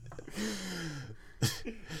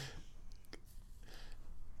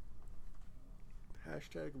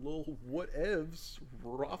 Hashtag lol whatevs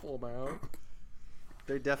raffle mouth.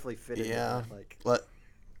 They're definitely fitting. Yeah, Like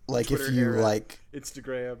like if Twitter you era. like,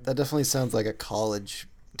 Instagram. that definitely sounds like a college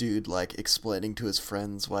dude like explaining to his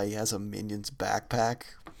friends why he has a Minions backpack.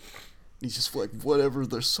 He's just like, whatever.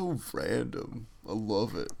 They're so random. I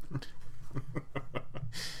love it.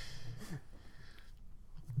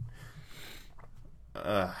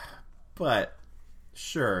 But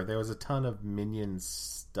sure, there was a ton of Minions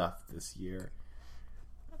stuff this year,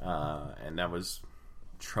 and that was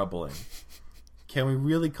troubling. Can we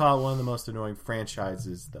really call it one of the most annoying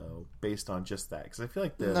franchises, though, based on just that? Because I feel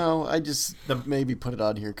like No, I just maybe put it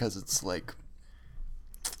on here because it's like,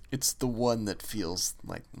 it's the one that feels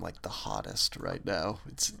like the hottest right now.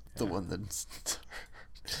 It's the one that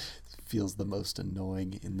feels the most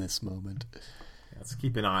annoying in this moment. let's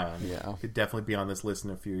keep an eye on it. Yeah. Could definitely be on this list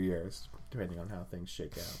in a few years, depending on how things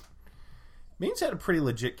shake out. Minions had a pretty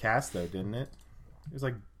legit cast, though, didn't it? It was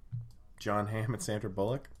like John Hamm and Sandra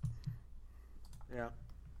Bullock. Yeah.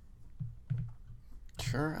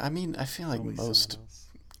 Sure. I mean, I feel like Always most someone else.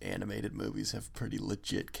 animated movies have pretty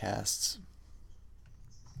legit casts.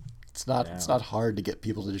 It's not hard to get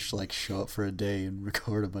people to just like show up for a day and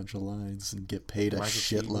record a bunch of lines and get paid a Michael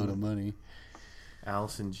shitload Keaton. of money.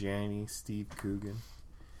 Allison Janney, Steve Coogan.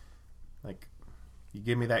 Like, you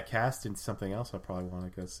give me that cast and something else, I probably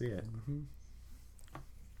want to go see it.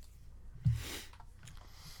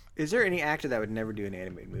 Is there any actor that would never do an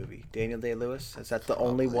animated movie? Daniel Day-Lewis? Is that the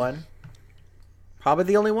only one? Probably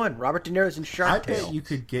the only one. Robert De Niro's in I Shark bet Tale. you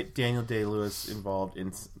could get Daniel Day-Lewis involved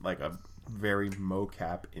in like a very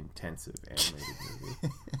mocap intensive animated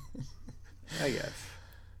movie. I guess.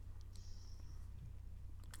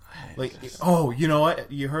 Like, oh, you know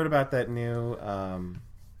what? You heard about that new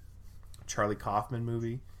Charlie Kaufman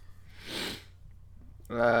movie?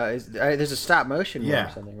 There's a stop motion one Yeah.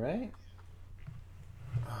 or something, right?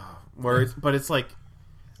 Where it's like,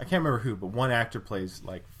 I can't remember who, but one actor plays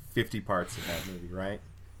like 50 parts in that movie, right?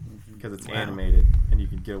 Because it's animated and you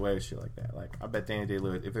can get away with shit like that. Like, I bet Danny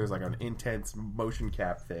Day-Lewis, if there was like an intense motion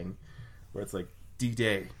cap thing where it's like,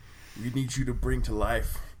 D-Day, we need you to bring to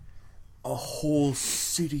life a whole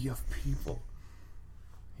city of people,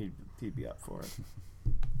 he'd be up for it.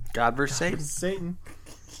 God vs. Satan. Satan.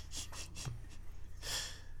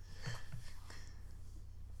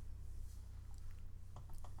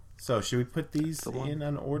 So, should we put these in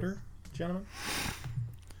an order, gentlemen?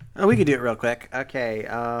 Oh, we can do it real quick. Okay.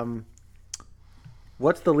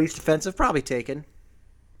 What's the least offensive? Probably Taken.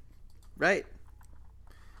 Right?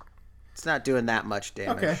 It's not doing that much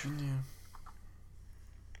damage. Okay.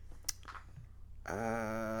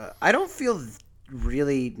 I don't feel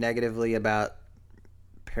really negatively about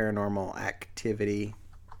Paranormal Activity.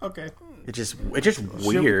 Okay. It's just Should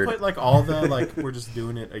we weird. put like all the like we're just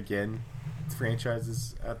doing it again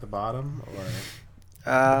franchises at the bottom, or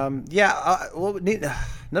Well,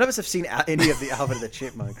 none of us have seen any of the Alvin and the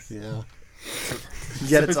Chipmunks. Yeah.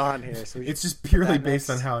 Yet it's on here. So we it's should just put purely that based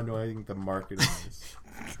on next. how annoying the marketing is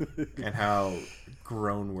and how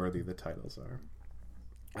groan worthy the titles are.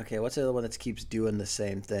 Okay, what's the other one that keeps doing the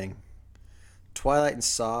same thing? Twilight and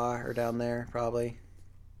Saw are down there, probably.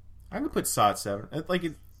 I'm gonna put Saw at 7.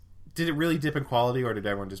 Did it really dip in quality, or did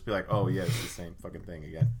everyone just be like, "Oh yeah, it's the same fucking thing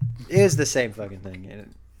again"? It is the same fucking thing.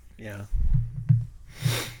 And yeah.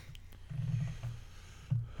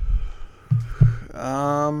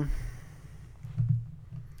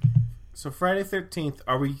 So Friday 13th,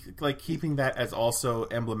 are we like keeping that as also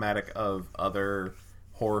emblematic of other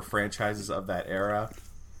horror franchises of that era?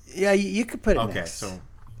 Yeah, you could put it Okay, next. so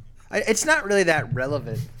It's not really that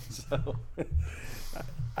relevant, so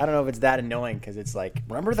I don't know if it's that annoying because it's like,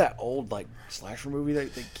 remember that old like slasher movie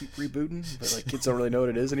that they keep rebooting, but like kids don't really know what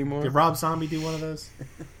it is anymore. did Rob Zombie do one of those?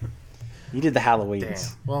 You did the Damn.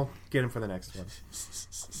 Halloweens. Well, get him for the next one.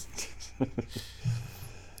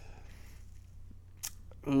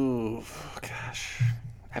 Ooh, gosh, I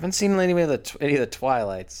haven't seen any of the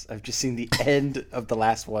Twilights. I've just seen the end of the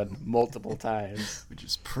last one multiple times, Which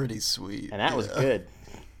is pretty sweet. and that was Yeah. good.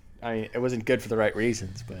 I mean, it wasn't good for the right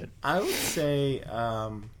reasons, but I would say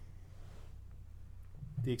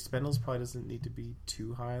The Expendables probably doesn't need to be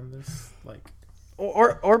too high on this. Like,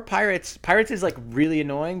 or Pirates. Pirates is like really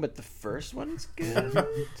annoying, but the first one's good.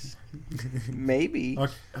 Maybe.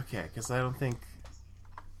 okay, because I don't think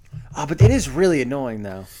Oh, but it is really annoying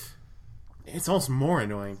though. it's almost more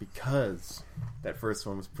annoying because that first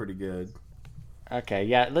one was pretty good. Okay,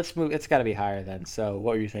 yeah, let's move. It's got to be higher then. So,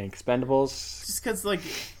 what were you saying? Expendables? Just because like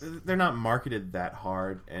they're not marketed that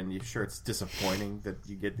hard, and you're sure it's disappointing that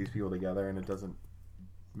you get these people together and it doesn't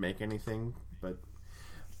make anything. But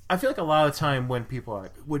I feel like a lot of the time when people are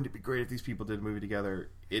like, "Wouldn't it be great if these people did a movie together?"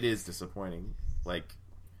 It is disappointing. Like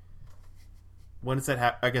when it's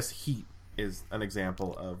that I guess Heat is an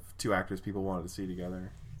example of two actors people wanted to see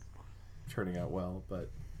together turning out well, but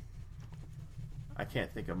I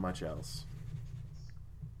can't think of much else.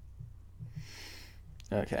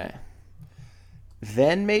 Okay.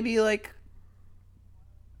 Then maybe like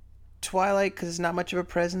Twilight because it's not much of a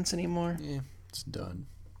presence anymore. Yeah, it's done.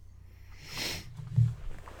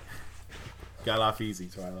 Got off easy,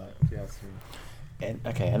 Twilight. If you ask me.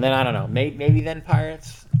 And then I don't know. Maybe then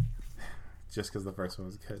Pirates, Just because the first one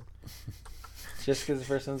was good. just because the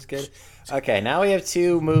first one's good. Okay, now we have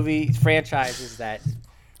two movie franchises that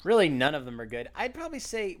really none of them are good. I'd probably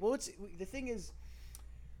say, well, the thing is,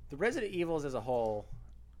 the Resident Evils as a whole,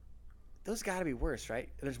 those got to be worse, right?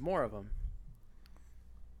 There's more of them.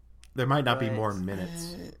 There might not be Right. more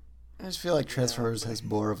minutes. I just feel like Transformers has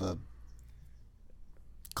more of a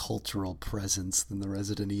cultural presence than the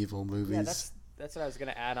Resident Evil movies. Yeah, that's what I was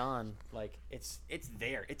gonna add on. Like it's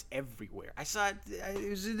there. It's everywhere. I saw it. It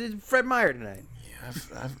was in Fred Meyer tonight.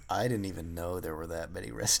 Yeah, I didn't even know there were that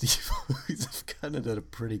many Resident Evil movies. I've kind of done a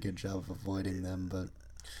pretty good job of avoiding them, but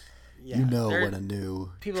Yeah, you know when a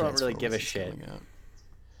new people don't really give a Transformers is shit. coming out.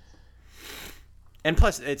 And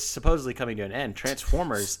plus, it's supposedly coming to an end.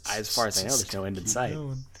 Transformers, as far as I know, there's no end in sight.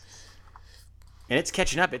 And it's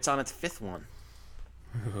catching up. It's on its 5th one.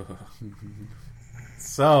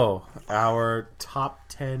 So, our top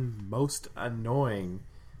 10 most annoying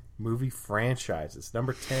movie franchises.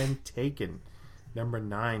 Number 10, Taken. Number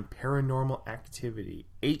 9, Paranormal Activity.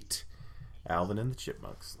 8, Alvin and the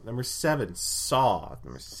Chipmunks. Number 7, Saw.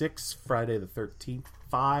 Number 6, Friday the 13th.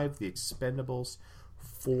 5, The Expendables.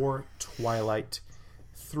 4, Twilight.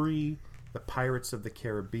 3, the Pirates of the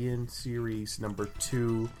Caribbean series. Number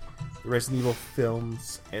 2, the Resident Evil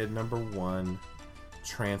films. And number 1,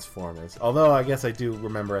 Transformers. Although I guess I do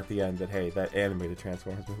remember at the end that, hey, that animated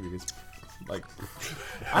Transformers movie is, like,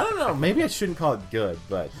 I don't know, maybe I shouldn't call it good,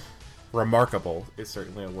 but remarkable is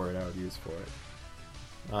certainly a word I would use for it.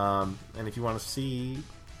 And if you want to see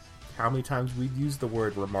how many times we've used the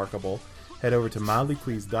word remarkable, head over to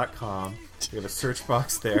mildlypleased.com. We have a search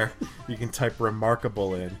box there. You can type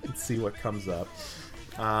remarkable in and see what comes up.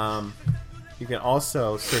 You can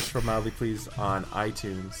also search for Mildly Pleased on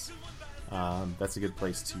iTunes. That's a good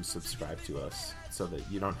place to subscribe to us so that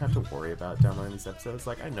you don't have to worry about downloading these episodes.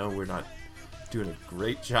 Like, I know we're not doing a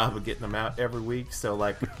great job of getting them out every week, so,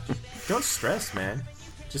 like, don't stress, man.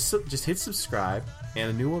 Just hit subscribe, and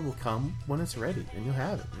a new one will come when it's ready, and you'll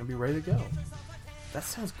have it. It'll be ready to go. That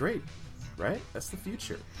sounds great, right? That's the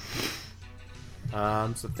future.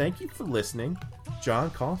 So thank you for listening. John,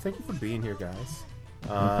 Colin, thank you for being here, guys.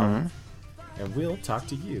 And we'll talk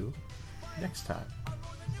to you next time.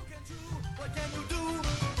 What can you do?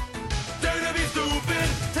 Dare to be stupid.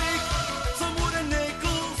 Take some wooden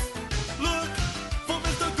nickels. Look for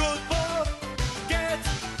Mr. Goodbar. Get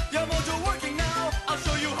your mojo working now. I'll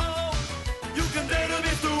show you how. You can dare to be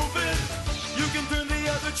stupid. You can turn the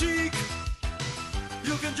other cheek.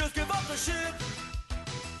 You can just give up the ship.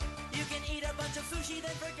 You can eat a bunch of sushi,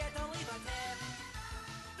 then forget to leave a tip.